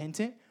 be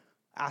repentant,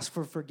 ask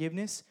for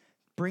forgiveness,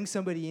 bring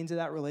somebody into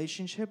that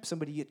relationship,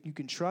 somebody you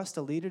can trust,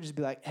 a leader. Just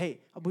be like,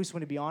 hey, I just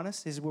want to be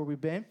honest. This is where we've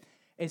been.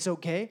 It's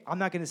okay. I'm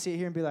not going to sit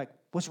here and be like,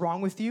 what's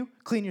wrong with you?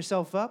 Clean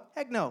yourself up.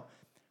 Heck no.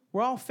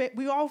 We all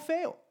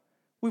fail.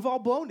 We've all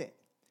blown it.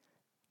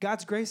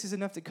 God's grace is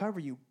enough to cover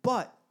you.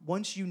 But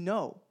once you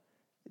know,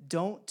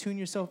 don't tune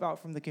yourself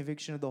out from the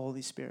conviction of the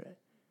Holy Spirit.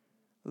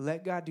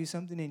 Let God do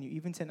something in you,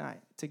 even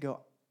tonight, to go,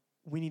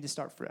 we need to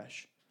start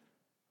fresh.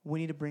 We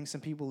need to bring some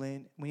people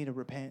in. We need to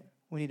repent.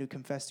 We need to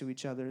confess to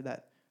each other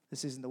that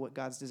this isn't what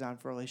God's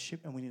designed for a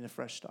relationship, and we need a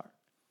fresh start.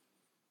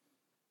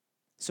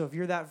 So if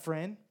you're that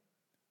friend,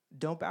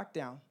 don't back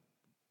down.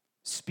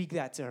 Speak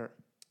that to her.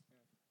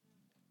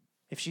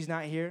 If she's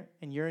not here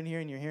and you're in here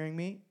and you're hearing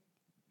me,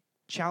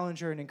 challenge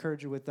her and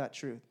encourage her with that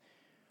truth.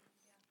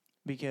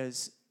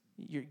 Because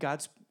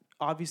God's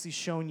obviously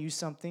shown you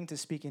something to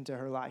speak into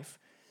her life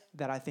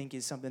that I think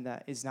is something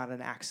that is not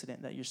an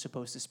accident, that you're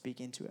supposed to speak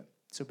into it.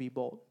 So be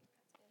bold.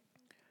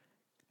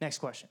 Next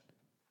question.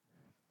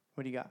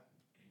 What do you got?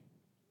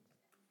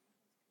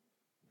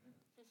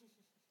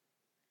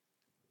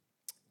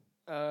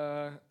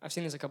 I've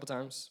seen this a couple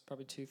times,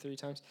 probably 2-3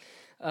 times.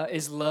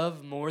 Is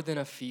love more than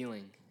a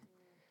feeling?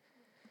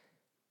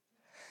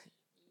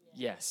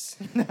 Yes.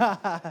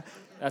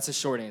 That's a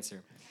short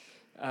answer.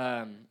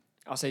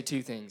 I'll say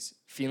 2 things.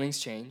 Feelings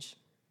change.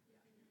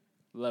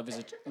 Love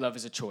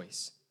is a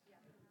choice.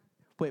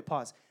 Wait,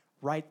 pause.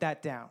 Write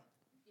that down.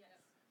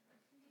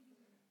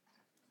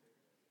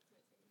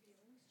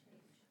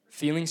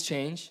 Feelings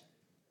change.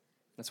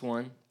 That's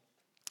one.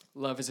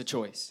 Love is a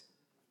choice.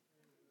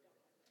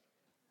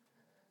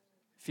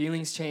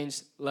 Feelings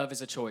change. Love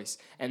is a choice.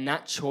 And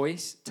that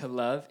choice to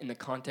love in the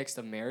context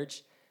of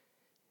marriage,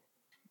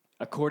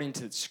 according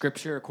to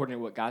Scripture, according to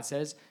what God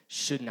says,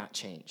 should not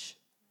change.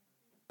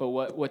 But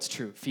what's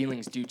true?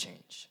 Feelings do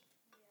change.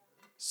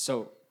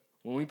 So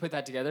when we put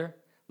that together,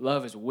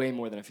 love is way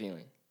more than a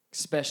feeling,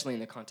 especially in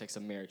the context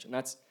of marriage. And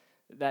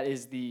that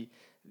is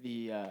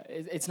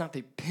it's not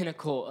the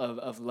pinnacle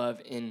of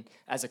love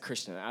as a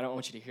Christian. I don't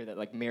want you to hear that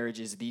like marriage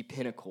is the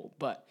pinnacle,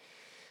 but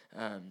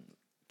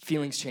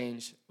feelings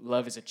change.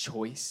 Love is a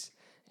choice,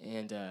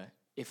 and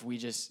if we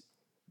just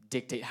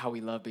dictate how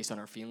we love based on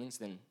our feelings,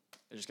 then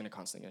they're just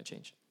constantly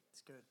change.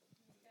 It's good.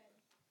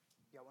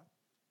 You got one?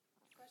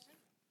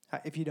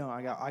 Question? If you don't,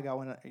 I got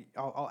one.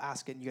 I'll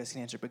ask it, and you guys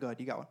can answer. But go ahead.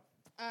 You got one.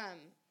 I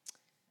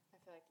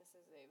feel like this is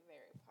a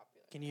very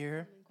popular Can you hear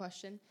her?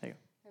 question. There you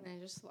And I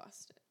just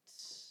lost it.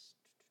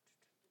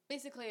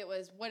 Basically, it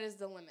was, what is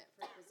the limit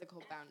for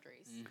physical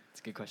boundaries?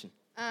 That's a good question.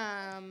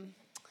 And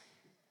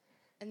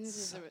this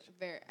is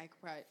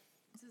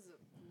this is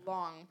a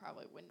long,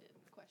 probably winded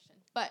question,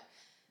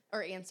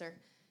 or answer.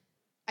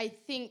 I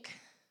think,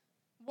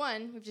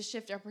 one, we've just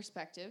shifted our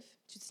perspective.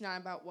 It's not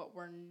about what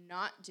we're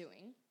not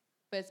doing,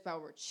 but it's about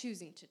what we're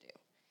choosing to do.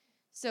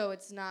 So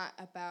it's not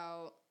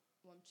about,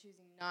 well, I'm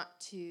choosing not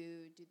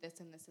to do this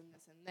and this and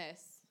this and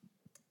this,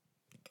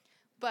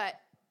 but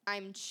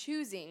I'm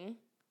choosing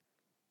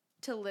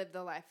to live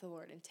the life the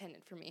Lord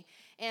intended for me.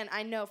 And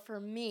I know for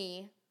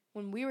me,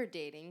 when we were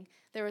dating,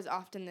 there was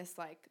often this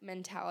like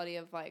mentality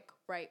of like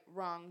right,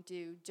 wrong,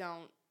 do,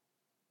 don't,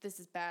 this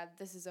is bad,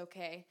 this is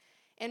okay.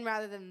 And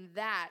rather than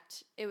that,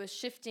 it was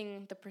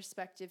shifting the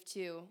perspective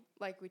to,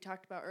 like we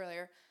talked about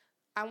earlier,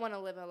 I want to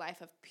live a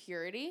life of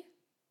purity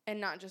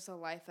and not just a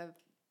life of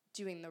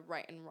doing the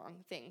right and wrong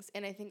things.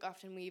 And I think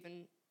often we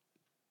even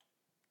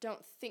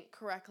don't think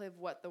correctly of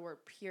what the word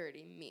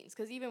purity means.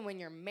 Because even when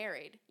you're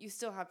married, you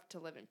still have to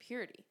live in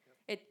purity.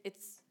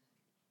 It's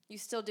you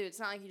still do. It's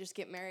not like you just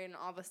get married and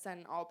all of a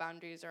sudden all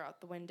boundaries are out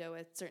the window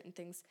with certain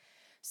things.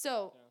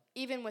 So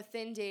even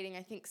within dating,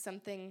 I think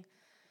something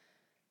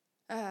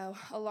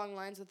along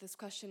lines with this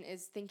question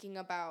is thinking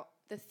about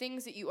the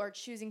things that you are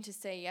choosing to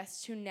say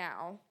yes to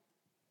now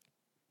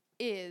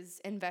is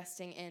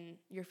investing in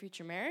your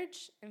future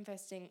marriage,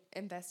 investing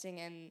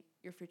in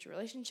your future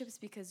relationships,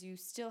 because you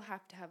still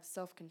have to have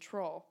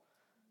self-control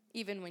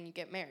even when you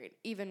get married,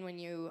 even when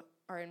you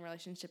are in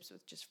relationships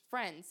with just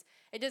friends.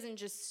 It doesn't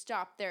just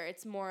stop there.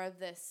 It's more of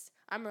this,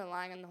 I'm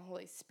relying on the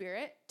Holy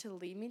Spirit to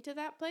lead me to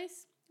that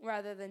place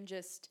rather than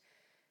just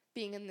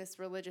being in this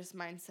religious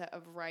mindset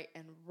of right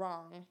and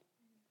wrong.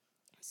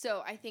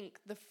 So I think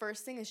the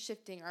first thing is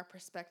shifting our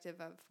perspective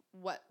of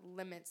what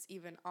limits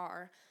even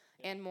are,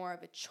 and more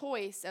of a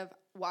choice of,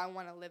 well, I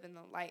want to live in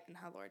the light and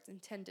how the Lord's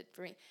intended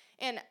for me.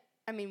 And,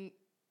 I mean,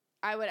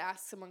 I would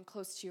ask someone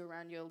close to you,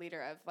 around you, a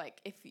leader, of, like,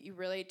 if you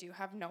really do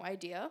have no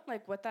idea,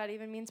 like, what that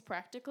even means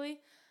practically,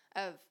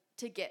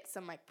 to get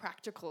some, like,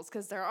 practicals,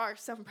 because there are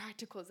some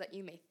practicals that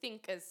you may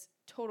think is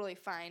totally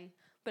fine,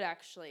 but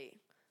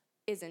actually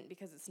isn't,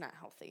 because it's not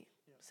healthy.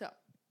 Yeah. So,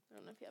 I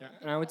don't know if you have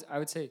and I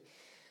would say,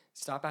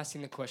 stop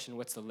asking the question,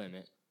 what's the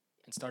limit?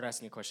 And start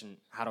asking the question,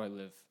 how do I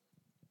live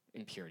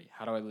in purity?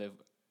 How do I live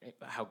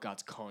how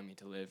God's calling me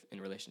to live in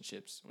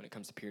relationships when it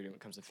comes to purity, when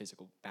it comes to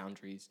physical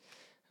boundaries?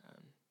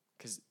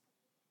 Because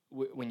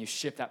when you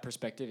shift that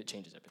perspective, it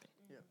changes everything.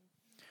 Yeah.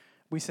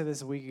 We said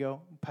this a week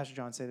ago. Pastor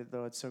John said it,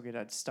 though. It's so good.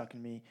 It stuck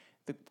in me.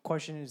 The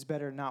question is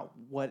better not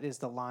what is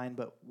the line,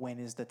 but when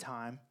is the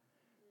time?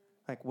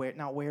 Like,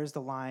 where's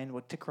the line,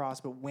 what to cross,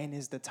 but when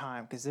is the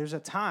time? Because there's a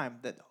time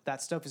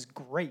that stuff is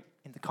great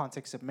in the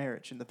context of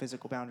marriage and the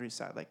physical boundaries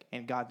side,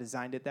 and God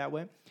designed it that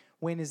way.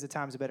 When is the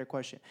time is a better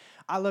question.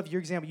 I love your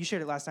example. You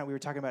shared it last night. We were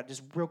talking about it.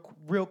 Just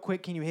real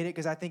quick. Can you hit it?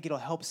 Because I think it'll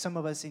help some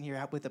of us in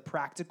here with a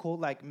practical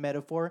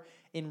metaphor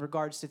in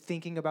regards to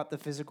thinking about the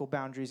physical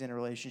boundaries in a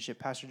relationship.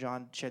 Pastor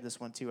John shared this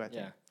one too, I think.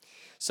 Yeah.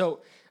 So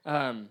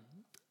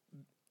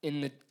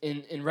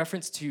in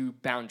reference to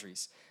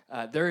boundaries,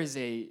 there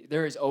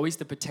is always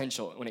the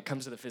potential when it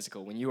comes to the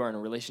physical, when you are in a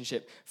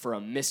relationship, for a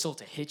missile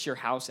to hit your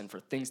house and for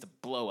things to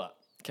blow up.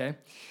 Okay.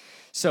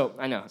 So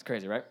I know it's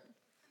crazy, right?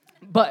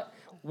 But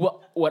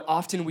what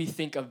often we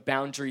think of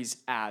boundaries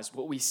as,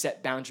 what we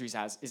set boundaries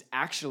as, is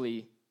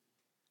actually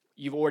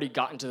you've already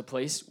gotten to the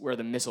place where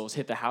the missiles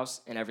hit the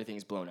house and everything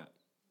is blown up.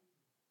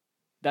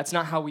 That's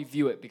not how we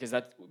view it,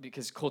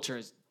 because culture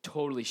has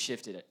totally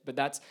shifted it. But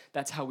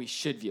that's how we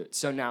should view it.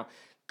 So now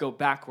go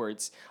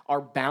backwards. Our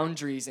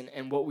boundaries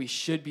and what we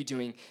should be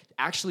doing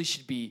actually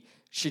should be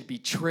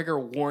trigger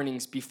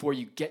warnings before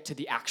you get to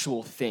the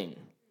actual thing.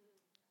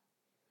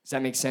 Does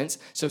that make sense?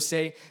 So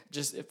say,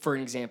 just for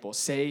an example,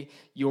 say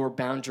your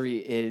boundary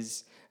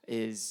is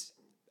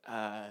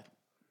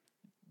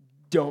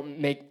don't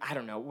make, I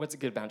don't know, what's a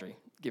good boundary?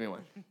 Give me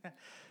one.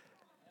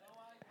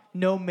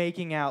 No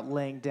making out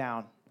laying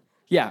down.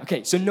 Yeah,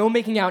 okay. So no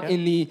making out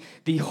in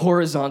the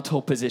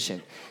horizontal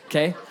position,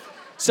 okay?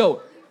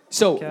 So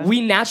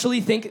we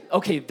naturally think,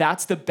 okay,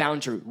 that's the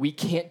boundary. We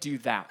can't do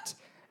that.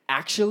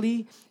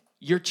 Actually,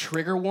 your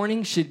trigger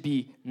warning should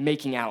be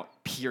making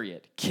out,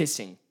 period.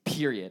 Kissing,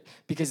 period.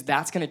 Because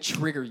that's gonna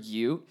trigger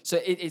you. So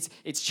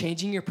it's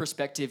changing your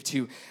perspective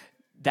to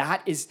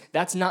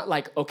that's not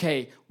like,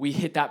 okay, we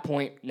hit that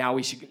point, now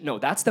we should, no,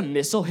 that's the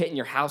missile hitting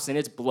your house and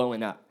it's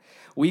blowing up.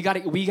 We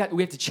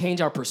have to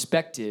change our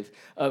perspective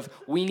of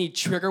we need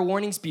trigger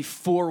warnings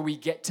before we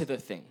get to the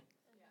thing.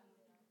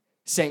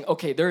 Saying,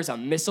 okay, there's a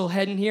missile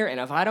heading here, and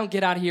if I don't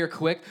get out of here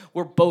quick,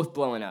 we're both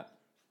blowing up.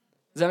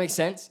 Does that make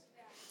sense?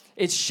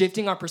 It's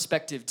shifting our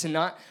perspective to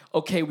not,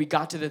 okay, we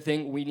got to the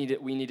thing, we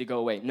need to go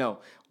away. No,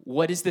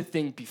 what is the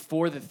thing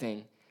before the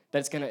thing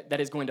that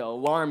is going to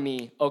alarm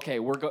me? Okay,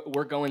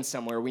 we're going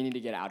somewhere. We need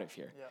to get out of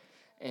here. Yeah.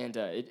 And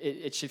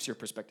it shifts your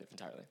perspective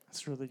entirely.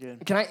 That's really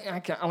good.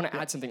 I want to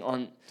add something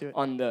on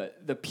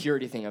the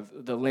purity thing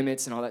of the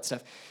limits and all that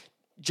stuff.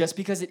 Just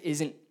because it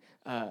isn't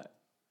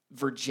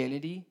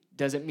virginity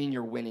doesn't mean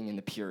you're winning in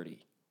the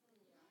purity.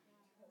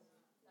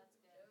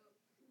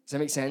 Does that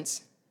make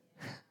sense?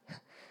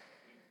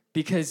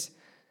 Because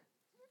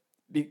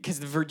the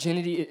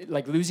virginity,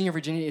 like losing your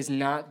virginity, is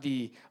not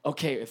the,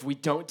 okay, if we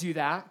don't do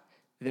that,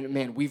 then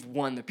man, we've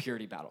won the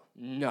purity battle.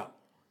 No.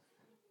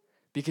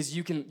 Because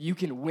you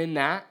can win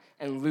that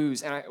and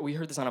lose. And we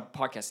heard this on a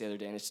podcast the other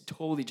day, and it's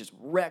totally just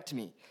wrecked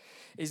me.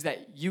 Is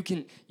that you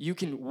can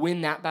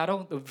win that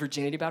battle, the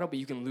virginity battle, but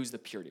you can lose the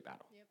purity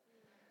battle. Yep.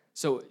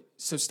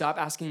 So stop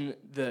asking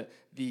the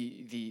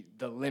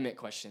limit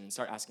question and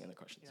start asking other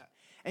questions. Yeah.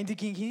 And to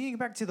continue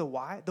back to the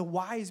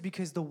why is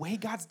because the way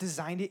God's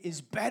designed it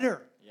is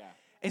better. Yeah.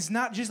 It's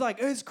not just like,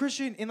 oh, it's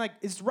Christian and like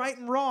it's right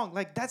and wrong.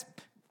 Like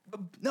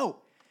no.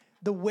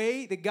 The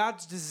way that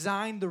God's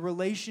designed the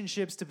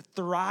relationships to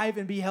thrive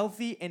and be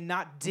healthy and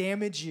not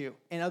damage you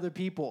and other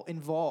people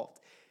involved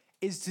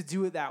is to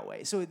do it that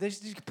way. So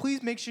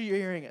please make sure you're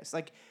hearing us.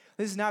 Like,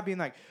 this is not being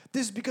like,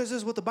 this is because this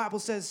is what the Bible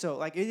says so.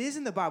 Like, it is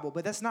in the Bible,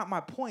 but that's not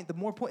my point. The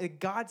more point that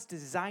God's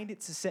designed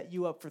it to set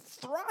you up for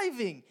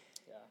thriving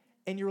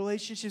and your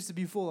relationships to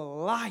be full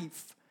of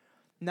life,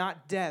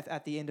 not death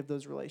at the end of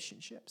those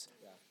relationships.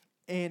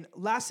 And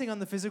last thing on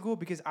the physical,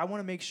 because I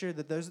want to make sure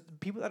that those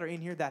people that are in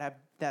here that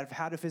have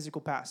had a physical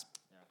past.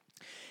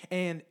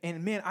 Yeah.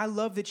 And man, I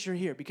love that you're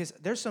here because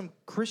there's some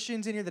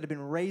Christians in here that have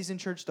been raised in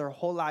church their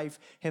whole life,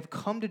 have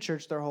come to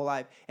church their whole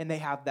life, and they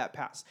have that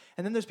past.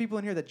 And then there's people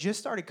in here that just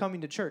started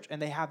coming to church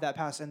and they have that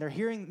past, and they're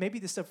hearing maybe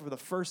this stuff for the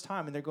first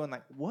time, and they're going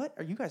like, "What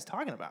are you guys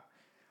talking about?"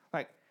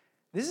 Like,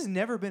 this has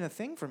never been a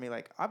thing for me.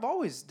 Like, I've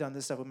always done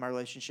this stuff with my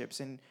relationships,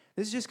 and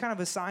this is just kind of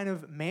a sign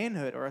of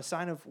manhood or a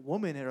sign of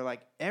womanhood, or like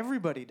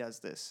everybody does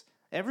this.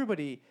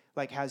 Everybody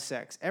like has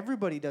sex.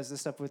 Everybody does this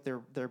stuff with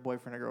their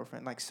boyfriend or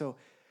girlfriend. Like, so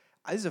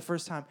this is the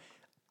first time.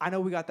 I know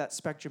we got that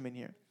spectrum in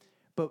here,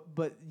 but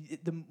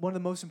one of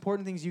the most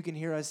important things you can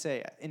hear us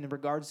say in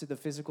regards to the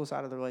physical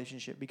side of the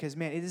relationship, because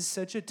man, it is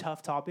such a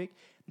tough topic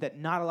that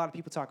not a lot of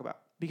people talk about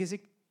because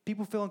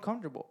people feel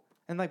uncomfortable.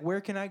 And like,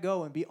 where can I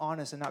go and be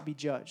honest and not be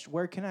judged?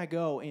 Where can I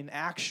go and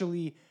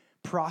actually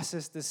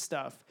process this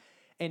stuff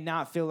and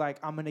not feel like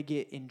I'm going to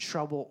get in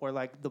trouble or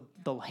like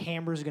the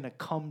hammer's going to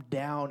come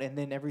down and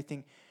then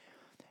everything?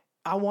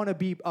 I want to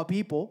be a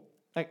people.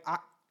 Like,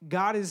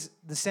 God is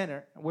the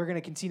center. We're going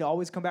to continue to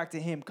always come back to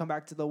him, come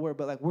back to the word.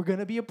 But like, we're going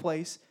to be a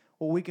place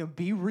where we can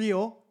be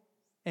real.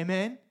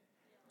 Amen?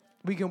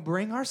 We can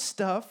bring our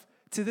stuff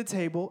to the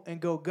table and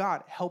go,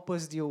 God, help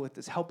us deal with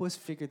this. Help us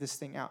figure this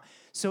thing out.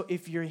 So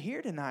if you're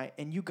here tonight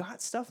and you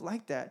got stuff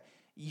like that,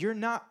 you're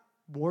not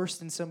worse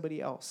than somebody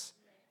else.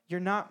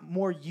 You're not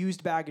more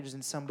used baggage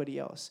than somebody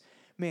else.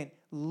 Man,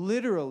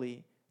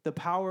 literally, the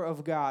power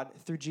of God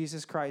through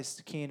Jesus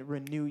Christ can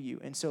renew you.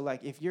 And so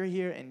like, if you're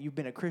here and you've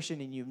been a Christian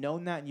and you've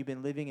known that and you've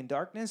been living in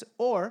darkness,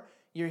 or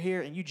you're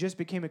here and you just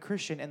became a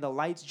Christian and the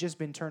light's just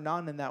been turned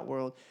on in that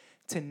world,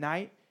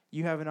 tonight,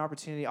 you have an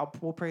opportunity.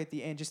 We'll pray at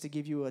the end just to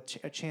give you a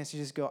chance to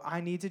just go,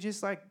 I need to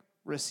just like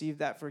receive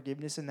that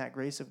forgiveness and that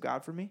grace of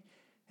God for me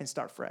and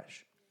start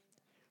fresh.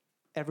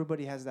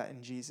 Everybody has that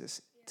in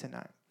Jesus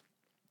tonight.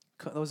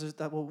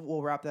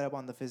 We'll wrap that up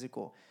on the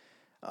physical.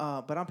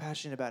 But I'm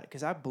passionate about it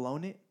because I've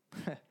blown it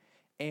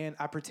and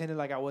I pretended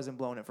like I wasn't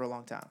blowing it for a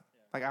long time.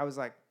 Like, I was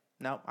like,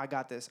 no, I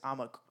got this. I'm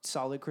a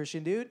solid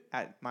Christian dude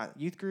at my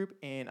youth group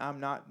and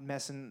I'm not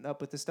messing up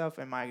with this stuff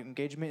and my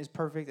engagement is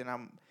perfect and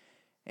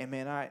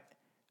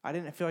I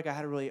didn't feel like I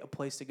had really a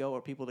place to go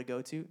or people to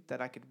go to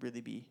that I could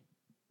really be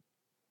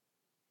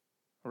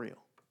real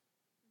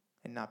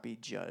and not be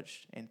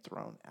judged and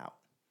thrown out.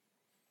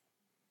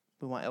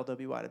 We want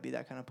LWI to be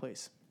that kind of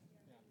place.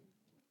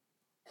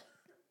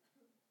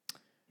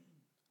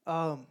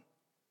 A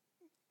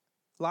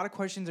lot of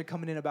questions are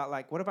coming in about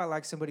like, what if I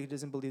like somebody who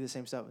doesn't believe the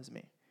same stuff as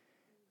me?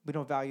 We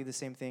don't value the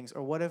same things.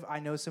 Or what if I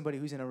know somebody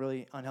who's in a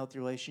really unhealthy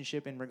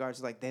relationship in regards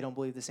to like they don't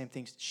believe the same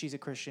things. She's a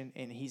Christian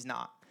and he's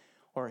not.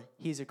 Or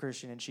he's a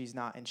Christian and she's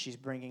not, and she's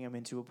bringing him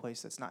into a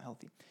place that's not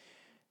healthy.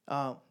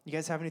 You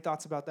guys have any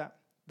thoughts about that?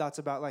 Thoughts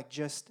about like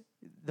just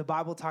the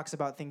Bible talks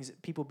about things,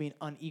 people being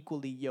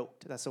unequally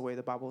yoked. That's the way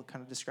the Bible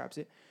kind of describes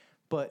it.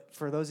 But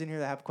for those in here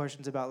that have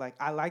questions about, like,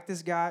 I like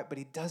this guy, but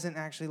he doesn't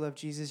actually love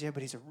Jesus yet,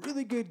 but he's a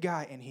really good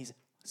guy, and he's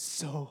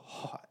so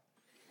hot.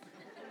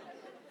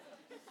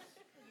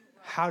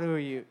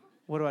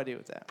 What do I do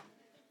with that?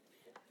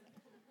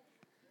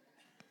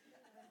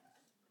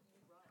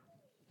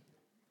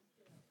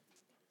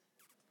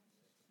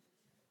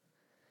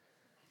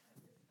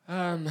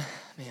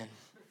 Man.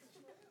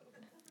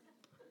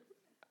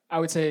 I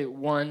would say,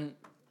 one,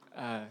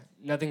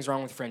 nothing's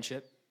wrong with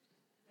friendship.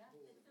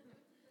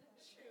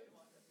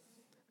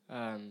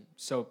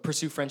 So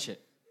pursue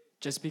friendship.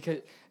 Just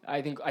because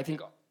I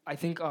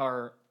think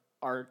our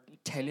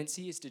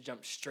tendency is to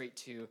jump straight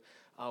to,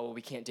 oh, well,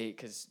 we can't date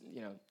because,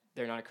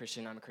 they're not a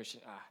Christian, I'm a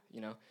Christian,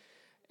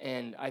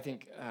 And I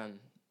think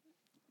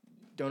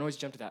don't always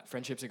jump to that.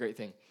 Friendship's a great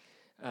thing.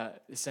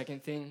 The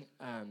second thing,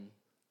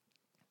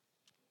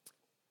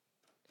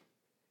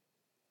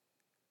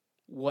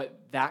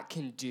 what that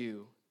can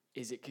do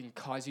is it can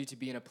cause you to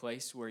be in a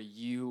place where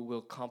you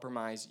will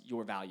compromise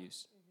your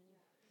values.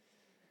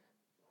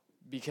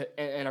 Because,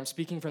 and I'm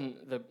speaking from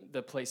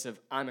the place of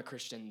I'm a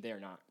Christian, they're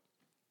not.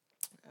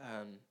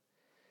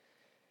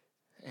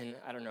 And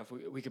I don't know if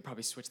we could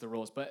probably switch the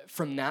roles, but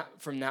from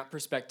that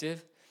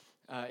perspective,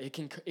 it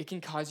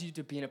can cause you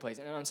to be in a place,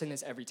 and I'm not saying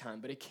this every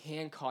time, but it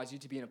can cause you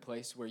to be in a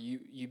place where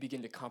you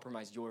begin to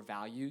compromise your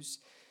values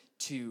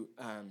to,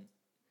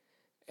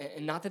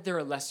 and not that they're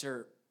a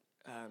lesser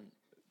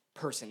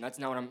person, that's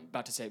not what I'm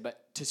about to say,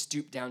 but to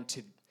stoop down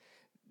to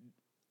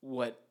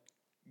what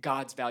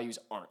God's values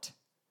aren't.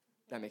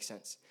 That makes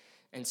sense.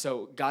 And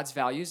so God's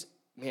values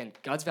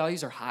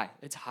are high.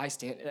 It's high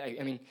standard.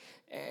 I mean,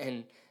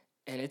 and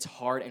it's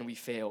hard and we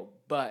fail,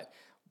 but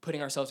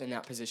putting ourselves in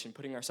that position,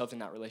 putting ourselves in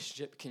that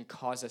relationship can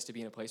cause us to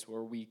be in a place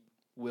where we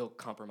will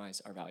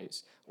compromise our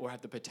values or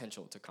have the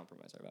potential to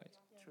compromise our values.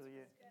 Truly,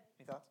 yeah.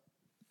 Any thoughts?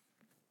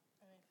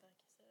 I mean, I feel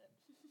like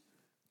you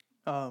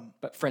said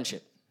it. But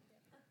friendship.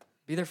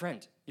 Be their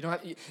friend. You don't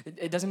have.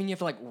 It doesn't mean you have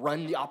to like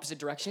run the opposite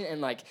direction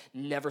and like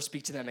never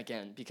speak to them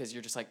again because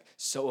you're just like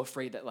so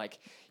afraid that like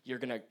you're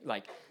gonna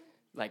like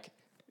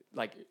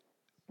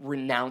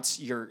renounce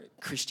your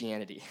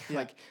Christianity. Yeah.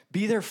 Like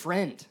be their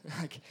friend.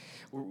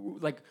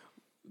 like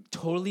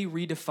totally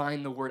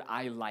redefine the word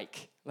I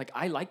like. Like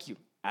I like you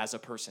as a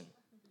person.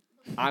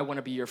 I want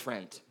to be your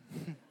friend.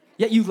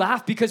 Yet you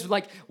laugh because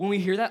like when we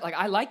hear that, like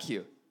I like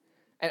you,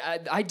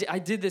 and I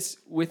did this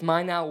with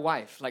my now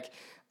wife. Like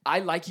I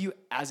like you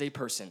as a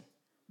person.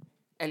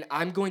 And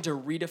I'm going to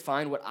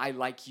redefine what I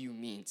like you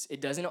means. I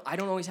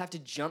don't always have to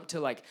jump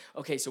to like,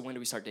 okay, so when do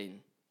we start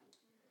dating?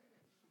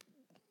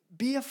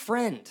 Be a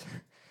friend.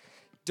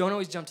 Don't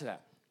always jump to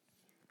that.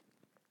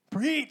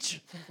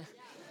 Preach.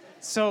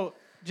 So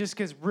just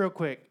because real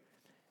quick,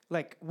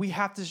 like we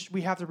have to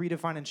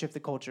redefine and shift the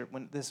culture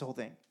when this whole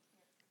thing.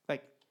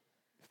 Like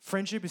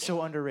friendship is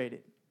so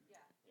underrated.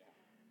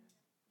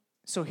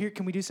 So here,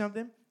 can we do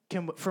something?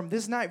 From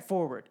this night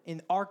forward,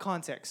 in our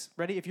context,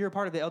 ready? If you're a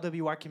part of the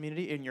LWY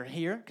community and you're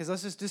here, because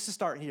let's just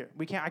start here.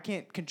 I actually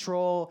can't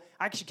control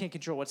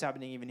what's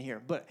happening even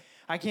here, but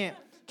I can't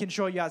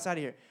control you outside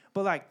of here.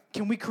 But like,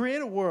 can we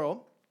create a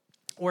world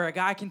where a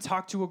guy can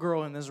talk to a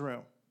girl in this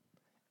room,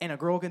 and a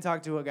girl can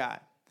talk to a guy,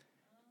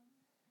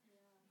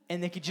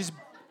 and they could just,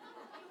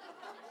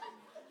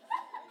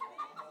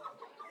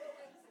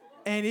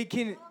 and it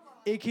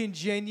can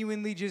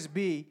genuinely just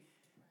be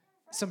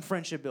some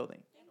friendship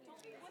building.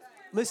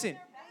 Listen,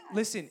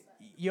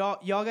 y'all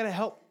gotta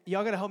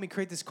help me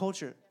create this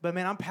culture. But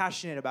man, I'm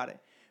passionate about it.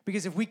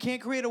 Because if we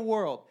can't create a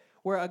world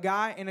where a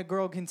guy and a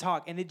girl can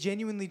talk and it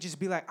genuinely just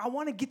be like, I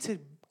want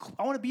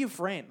to be a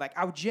friend. Like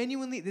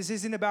this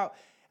isn't about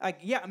like,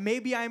 yeah,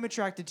 maybe I am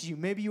attracted to you.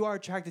 Maybe you are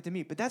attracted to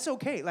me, but that's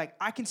okay. Like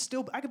I could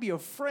be a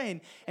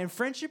friend, and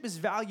friendship is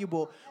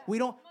valuable. We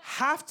don't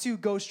have to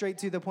go straight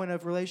to the point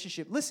of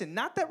relationship. Listen,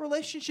 not that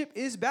relationship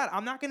is bad.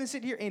 I'm not going to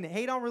sit here and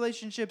hate on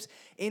relationships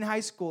in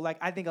high school. Like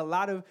I think a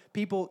lot of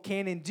people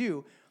can and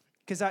do,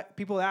 because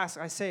people ask,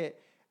 I say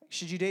it,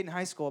 should you date in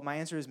high school? My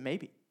answer is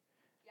maybe.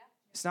 Yeah.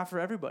 It's not for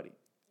everybody.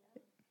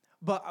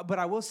 But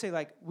I will say,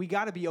 like, we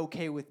got to be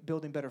okay with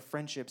building better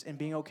friendships and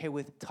being okay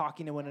with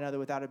talking to one another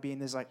without it being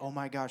this like, oh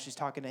my gosh, she's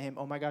talking to him.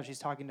 Oh my gosh, she's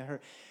talking to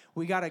her.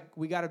 We gotta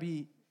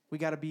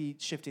be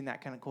shifting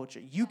that kind of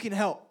culture. You can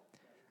help.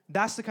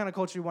 That's the kind of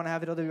culture we want to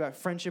have at LWI.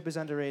 Friendship is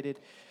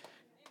underrated.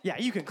 Yeah,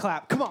 you can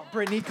clap. Come on,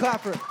 Brittany,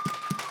 clap her.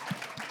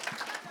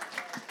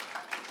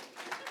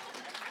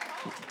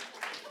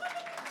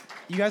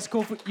 You guys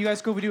cool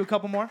if we do a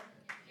couple more?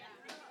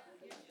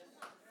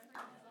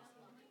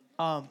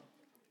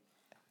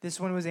 This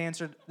one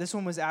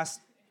was asked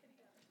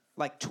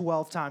like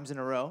 12 times in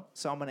a row,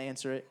 so I'm going to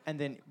answer it. And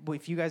then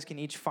if you guys can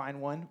each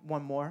find one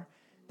more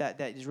that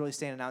is really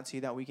standing out to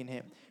you that we can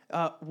hit.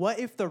 What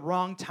if the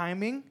wrong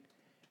timing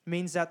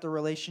means that the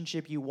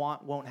relationship you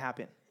want won't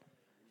happen?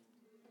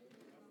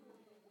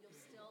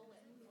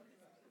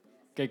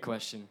 Good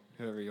question,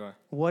 whoever you are.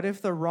 What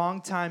if the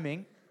wrong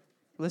timing,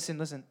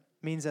 listen,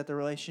 means that the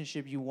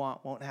relationship you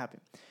want won't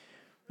happen?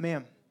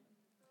 Ma'am,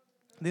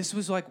 this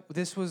was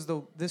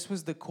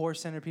the core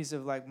centerpiece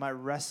of like my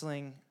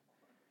wrestling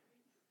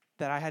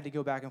that I had to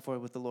go back and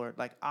forth with the Lord.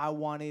 Like I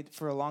wanted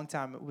for a long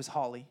time, it was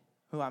Holly,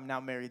 who I'm now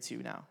married to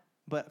now.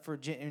 But for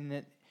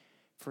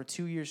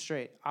 2 years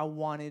straight, I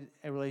wanted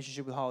a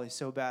relationship with Holly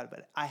so bad.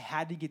 But I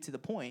had to get to the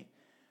point,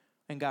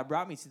 and God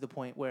brought me to the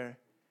point where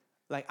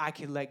like I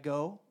could let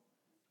go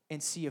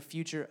and see a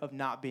future of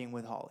not being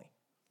with Holly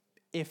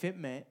if it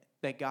meant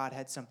that God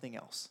had something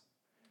else.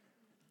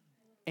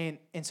 And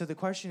so the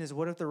question is,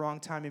 what if the wrong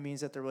timing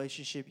means that the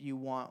relationship you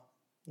want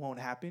won't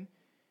happen?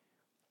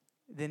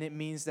 Then it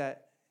means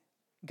that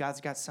God's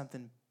got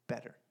something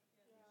better.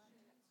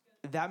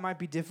 That might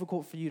be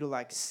difficult for you to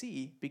like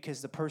see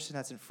because the person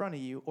that's in front of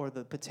you or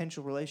the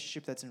potential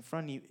relationship that's in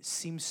front of you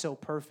seems so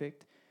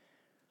perfect.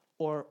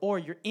 Or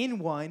you're in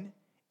one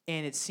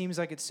and it seems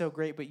like it's so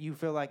great, but you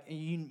feel like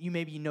you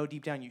maybe know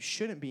deep down you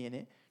shouldn't be in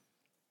it.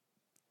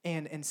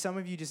 And some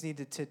of you just need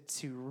to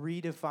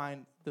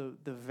redefine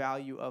the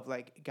value of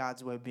like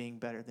God's way being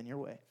better than your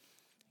way.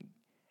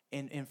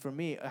 And for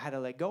me, I had to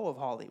let go of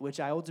Holly, which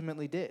I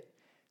ultimately did.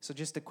 So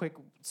just a quick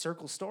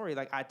circle story,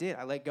 like I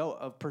let go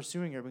of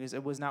pursuing her because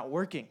it was not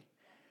working.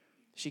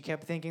 She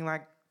kept thinking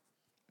like,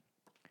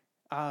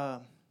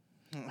 I've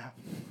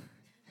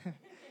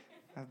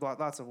got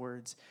lots of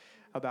words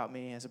about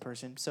me as a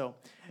person, so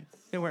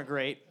they weren't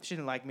great. She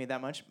didn't like me that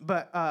much,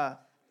 but I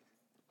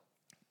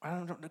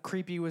don't know,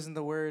 creepy wasn't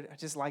the word. I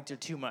just liked her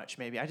too much,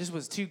 maybe. I just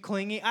was too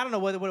clingy. I don't know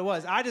what it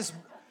was.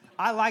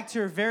 I liked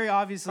her very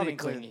obviously. Probably and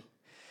clearly. clingy.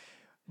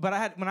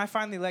 But when I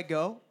finally let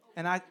go,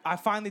 and I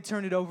finally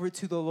turned it over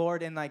to the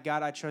Lord and like,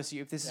 God, I trust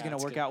you. If this is going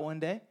to work out one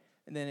day,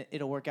 and then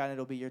it'll work out and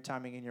it'll be your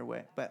timing and your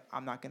way. But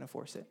I'm not going to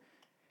force it.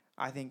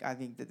 I think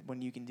that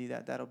when you can do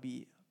that,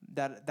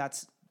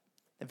 that's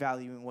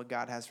valuing what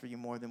God has for you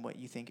more than what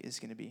you think is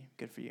going to be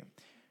good for you.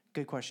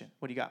 Good question.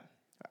 What do you got?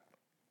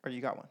 Or you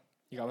got one?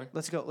 You got one?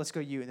 Let's go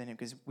you and then him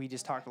because we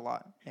just talked a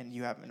lot and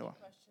you haven't.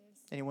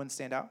 Anyone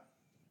stand out?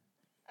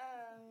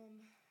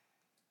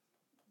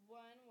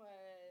 One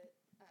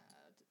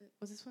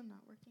was this one not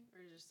working or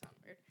did it just sound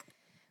weird?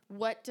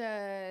 What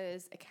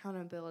does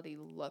accountability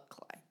look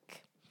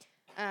like?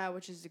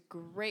 Which is a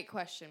great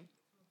question.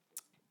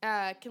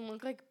 Can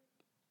look like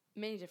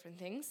many different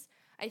things.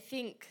 I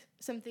think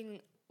something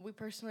we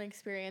personally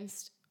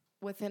experienced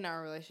within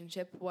our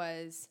relationship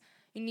was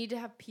you need to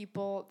have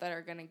people that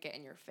are going to get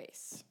in your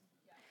face.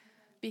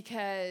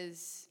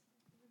 Because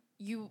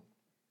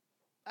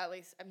at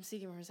least I'm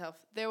speaking for myself,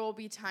 there will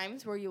be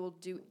times where you will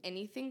do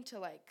anything to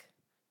like,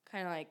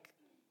 kind of like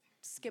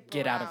skip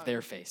Get around. out of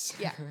their face.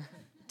 Yeah.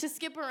 To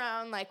skip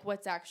around like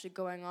what's actually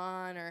going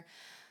on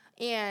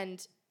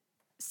and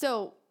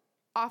so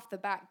off the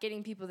bat,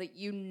 getting people that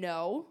you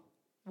know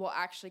will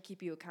actually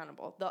keep you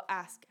accountable. They'll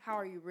ask, how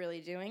are you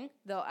really doing?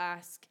 They'll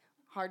ask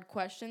hard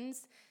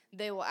questions.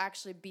 They will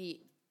actually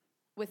be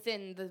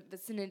within the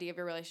vicinity of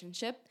your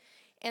relationship.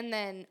 And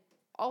then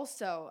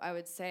also, I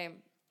would say,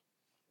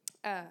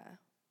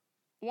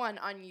 one,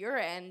 on your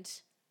end,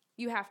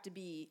 you have to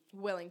be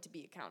willing to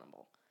be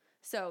accountable.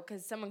 So,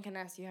 because someone can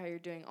ask you how you're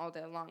doing all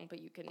day long,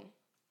 but you can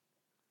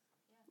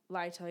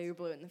lie till you're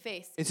blue in the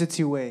face. It's a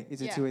two-way.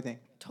 It's a two-way thing.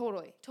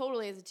 Totally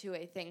is a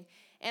two-way thing.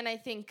 And I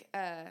think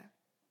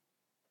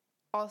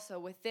also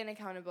within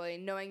accountability,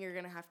 knowing you're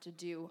going to have to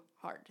do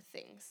hard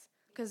things.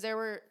 Because there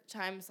were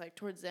times, like,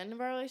 towards the end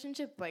of our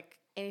relationship, like,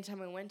 anytime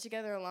we went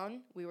together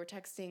alone, we were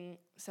texting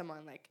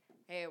someone, like,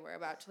 hey, we're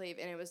about to leave.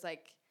 And it was,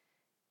 like,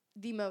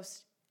 the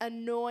most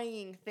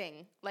annoying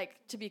thing. Like,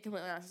 to be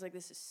completely honest, I was like,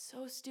 this is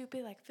so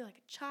stupid. Like, I feel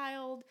like a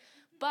child.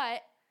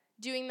 But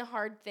doing the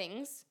hard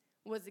things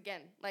was,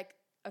 again, like,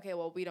 okay,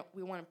 well,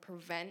 we want to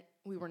prevent.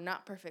 We were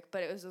not perfect,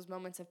 but it was those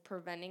moments of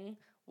preventing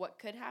what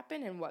could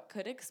happen and what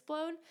could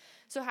explode.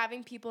 So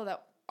having people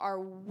that are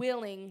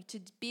willing to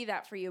be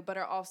that for you, but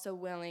are also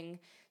willing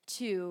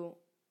to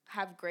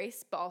have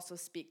grace, but also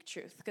speak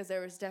truth. Because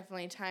there was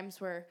definitely times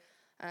where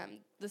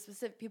the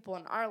specific people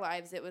in our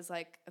lives, it was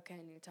like, okay,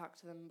 I need to talk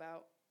to them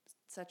about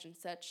such and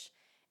such.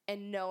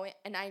 And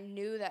I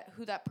knew that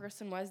who that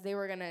person was, they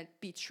were going to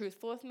be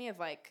truthful with me of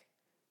like,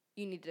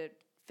 you need to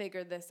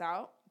figure this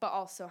out, but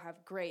also have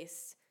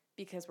grace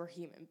because we're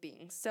human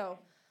beings. So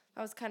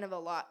that was kind of a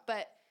lot.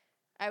 But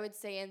I would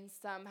say in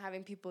some,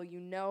 having people you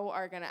know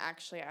are going to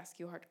actually ask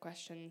you hard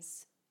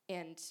questions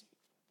and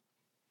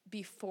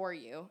be for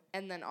you.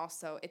 And then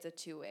also it's a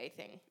two-way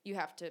thing. You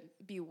have to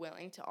be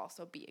willing to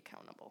also be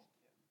accountable.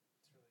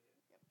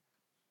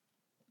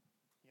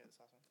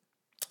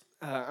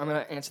 I'm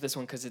going to answer this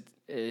one because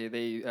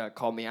they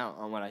called me out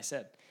on what I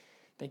said.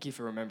 Thank you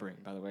for remembering,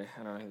 by the way.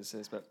 I don't know who this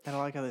is, but... I don't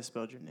like how they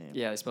spelled your name.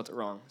 Yeah, they spelled it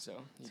wrong, so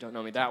you don't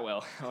know me that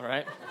well, all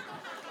right?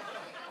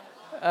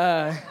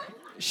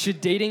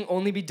 Should dating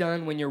only be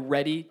done when you're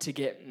ready to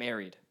get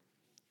married?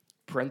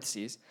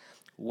 Parentheses,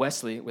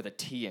 Wesley, with a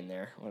T in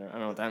there. I don't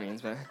know what that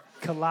means, but...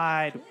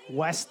 Collide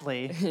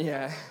Wesley.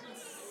 Yeah.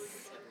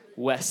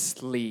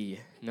 Wesley,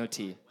 no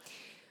T.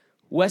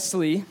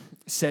 Wesley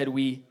said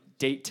we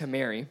date to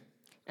marry,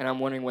 and I'm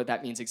wondering what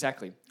that means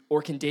exactly.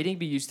 Or can dating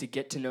be used to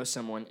get to know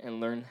someone and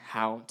learn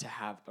how to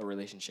have a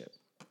relationship?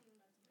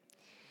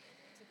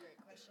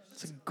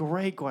 It's a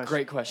great question.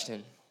 Great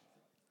question.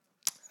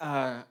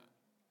 I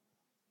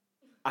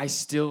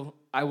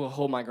will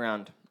hold my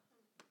ground.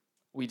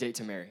 We date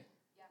to marry.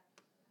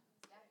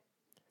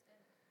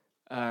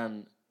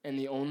 And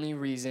the only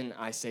reason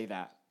I say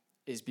that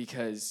is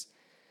because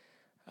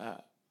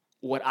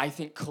what I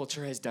think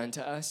culture has done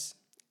to us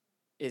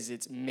is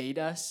it's made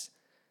us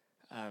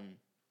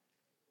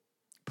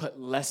put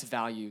less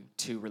value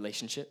to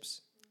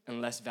relationships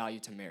and less value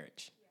to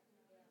marriage.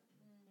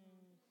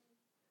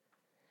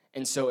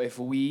 And so if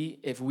we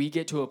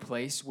get to a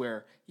place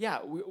where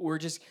we're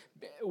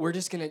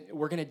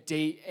gonna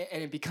date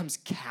and it becomes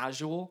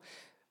casual,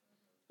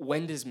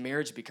 when does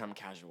marriage become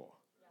casual?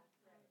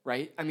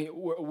 Right? I mean,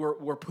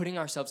 we're putting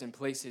ourselves in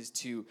places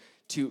to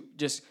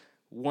just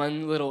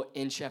one little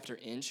inch after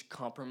inch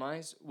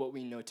compromise what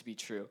we know to be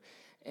true.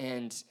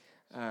 And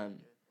I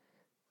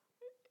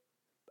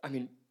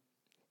mean,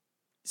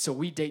 so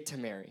we date to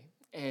marry.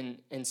 And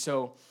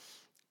so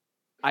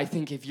I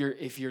think if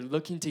you're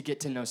looking to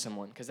get to know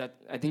someone, because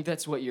I think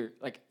that's what you're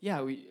like,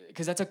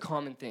 because that's a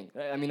common thing.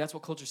 I mean, that's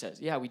what culture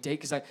says. Yeah, we date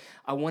because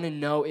I want to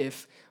know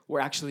if we're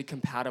actually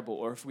compatible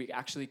or if we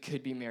actually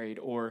could be married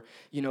or,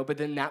 but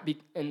then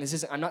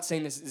I'm not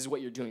saying this is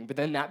what you're doing, but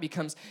then that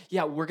becomes,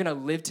 we're going to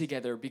live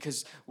together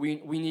because we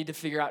need to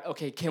figure out,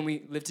 okay, can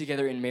we live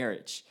together in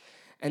marriage?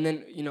 And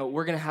then,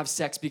 we're going to have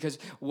sex because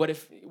what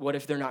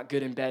if they're not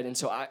good in bed? And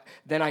so I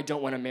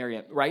don't want to marry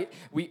him, right?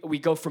 We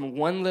go from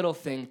one little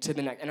thing to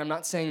the next. And I'm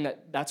not saying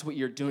that that's what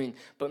you're doing,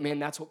 but man,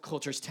 that's what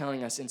culture's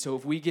telling us. And so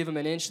if we give them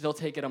an inch, they'll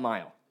take it a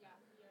mile.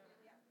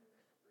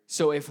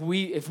 So if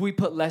we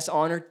put less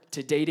honor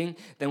to dating,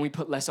 then we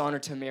put less honor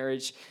to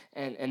marriage.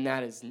 And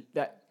that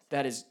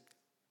is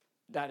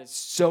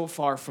so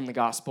far from the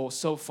gospel,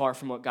 so far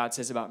from what God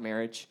says about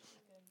marriage.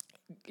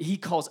 He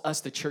calls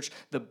us, the church,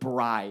 the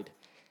bride.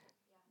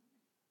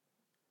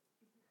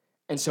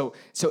 And so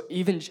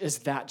even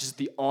just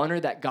the honor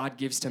that God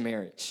gives to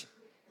marriage,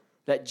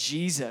 that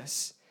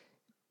Jesus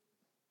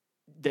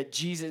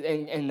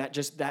and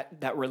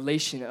that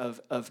relation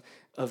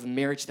of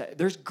marriage, that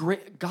there's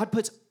great, God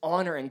puts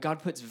honor and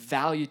God puts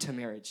value to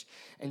marriage.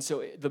 And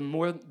so the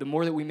more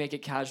that we make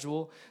it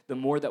casual, the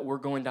more that we're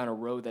going down a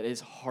road that is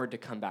hard to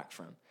come back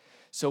from.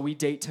 So we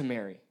date to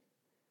marry.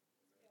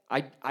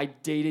 I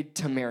dated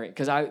to marry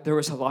because there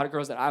was a lot of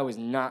girls that I was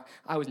not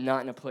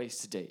in a place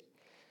to date.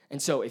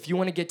 And so if you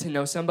want to get to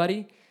know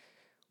somebody,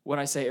 what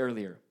I say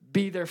earlier,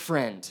 be their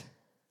friend.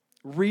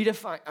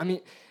 Redefine. I mean,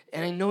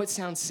 and I know it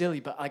sounds silly,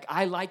 but like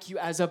I like you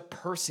as a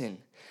person.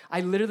 I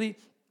don't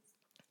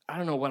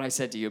know what I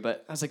said to you,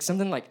 but I was like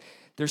something like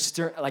there's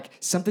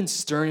something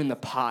stirring in the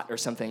pot or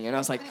something. And I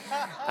was like,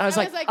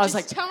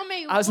 tell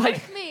me, me. I was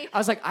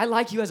like, I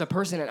like you as a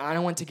person and I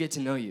don't want to get to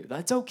know you.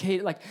 That's okay.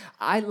 Like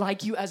I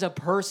like you as a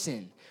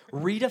person.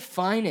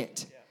 Redefine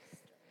it.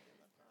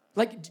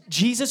 Like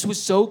Jesus was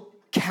so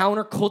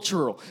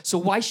countercultural. So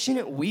why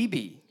shouldn't we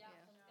be?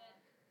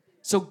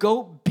 So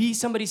go be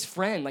somebody's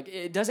friend. Like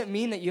it doesn't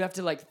mean that you have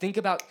to like think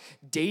about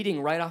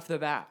dating right off the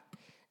bat.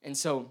 And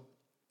so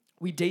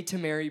we date to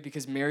marry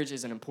because marriage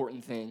is an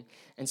important thing.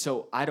 And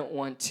so I don't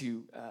want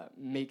to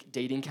make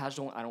dating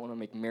casual. I don't want to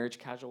make marriage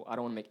casual. I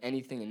don't want to make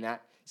anything in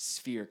that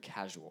sphere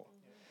casual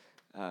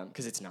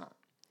because it's not.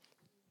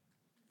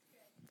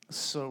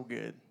 So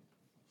good.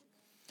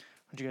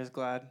 Aren't you guys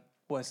glad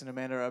Wes and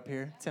Amanda are up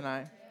here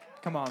tonight?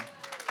 Come on.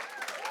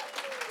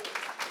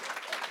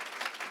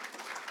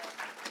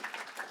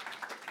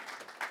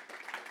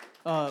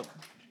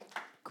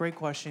 Great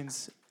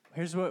questions.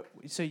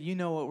 So you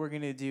know what we're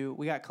going to do.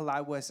 We got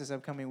Collide West this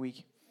upcoming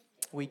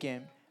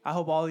weekend. I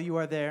hope all of you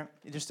are there.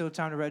 There's still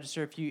time to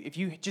register. If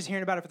you just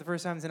hearing about it for the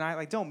first time tonight,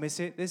 like don't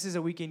miss it. This is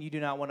a weekend you do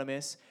not want to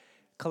miss.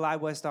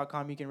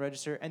 CollideWest.com, you can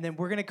register. And then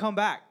we're going to come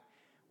back.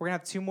 We're going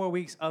to have 2 more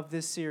weeks of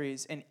this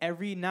series. And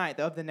every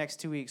night of the next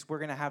 2 weeks, we're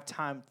going to have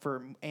time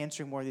for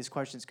answering more of these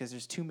questions because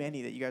there's too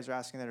many that you guys are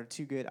asking that are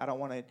too good. I don't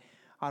want to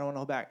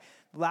hold back.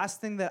 The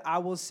last thing that I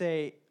will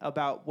say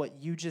about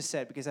what you just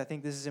said, because I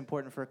think this is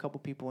important for a couple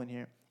people in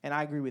here, and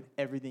I agree with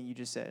everything you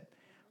just said,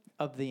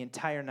 of the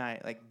entire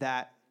night, like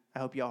that, I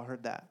hope y'all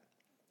heard that.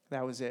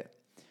 That was it.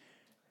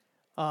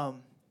 For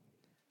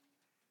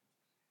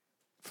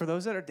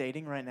those that are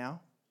dating right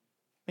now,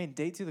 man,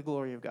 date to the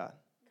glory of God.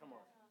 Come on.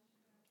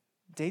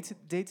 Date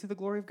to the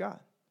glory of God.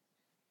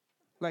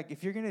 Like,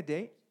 if you're going to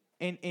date,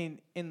 and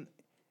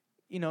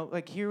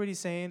like, hear what he's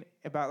saying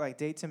about, like,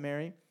 date to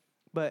marry,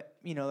 but,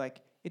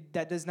 like,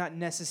 that does not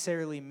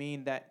necessarily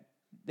mean that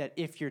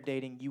if you're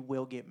dating, you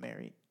will get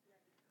married.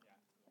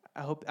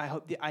 I hope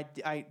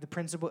the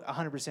principle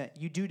 100%.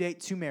 You do date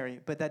to marry,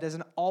 but that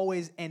doesn't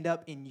always end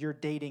up in your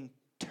dating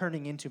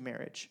turning into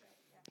marriage,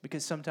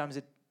 because sometimes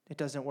it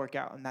doesn't work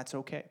out, and that's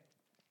okay.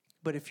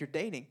 But if you're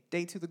dating,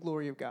 date to the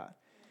glory of God.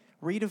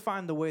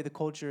 Redefine the way the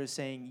culture is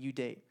saying you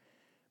date.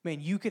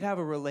 Man, you could have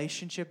a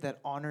relationship that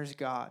honors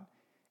God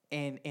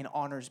and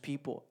honors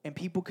people. And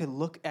people could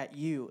look at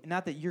you.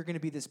 Not that you're going to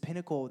be this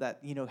pinnacle that,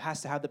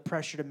 has to have the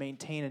pressure to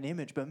maintain an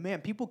image. But,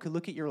 man, people could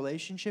look at your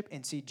relationship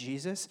and see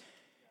Jesus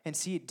and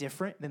see it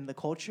different than the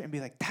culture and be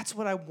like, that's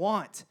what I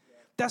want.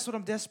 That's what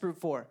I'm desperate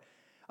for.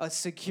 a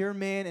secure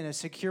man and a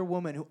secure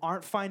woman who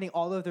aren't finding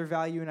all of their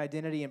value and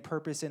identity and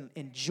purpose and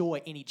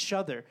joy in each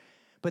other,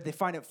 but they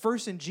find it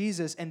first in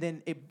Jesus, and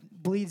then it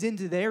bleeds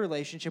into their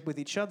relationship with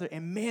each other.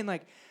 And man,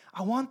 like,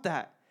 I want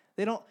that.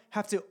 They don't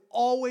have to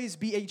always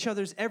be each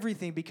other's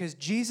everything because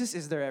Jesus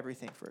is their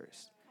everything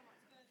first.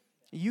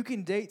 You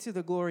can date to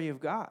the glory of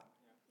God.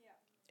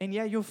 And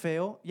yeah, you'll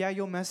fail. Yeah,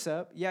 you'll mess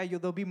up. Yeah,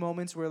 there'll be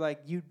moments where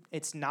like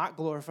it's not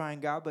glorifying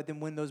God, but then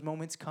when those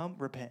moments come,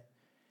 repent.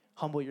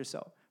 Humble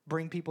yourself.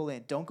 Bring people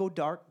in. Don't go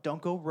dark.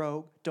 Don't go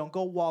rogue. Don't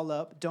go wall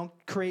up. Don't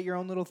create your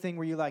own little thing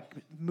where you like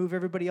move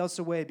everybody else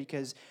away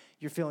because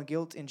you're feeling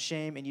guilt and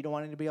shame and you don't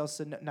want anybody else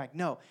to know. Like,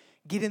 no,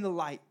 get in the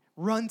light.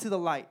 Run to the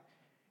light.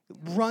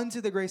 Run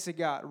to the grace of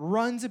God.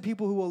 Run to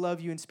people who will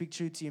love you and speak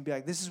truth to you and be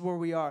like, this is where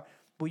we are.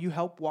 Will you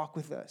help walk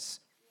with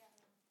us?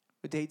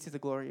 A date to the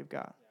glory of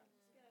God.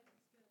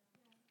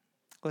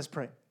 Let's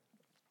pray.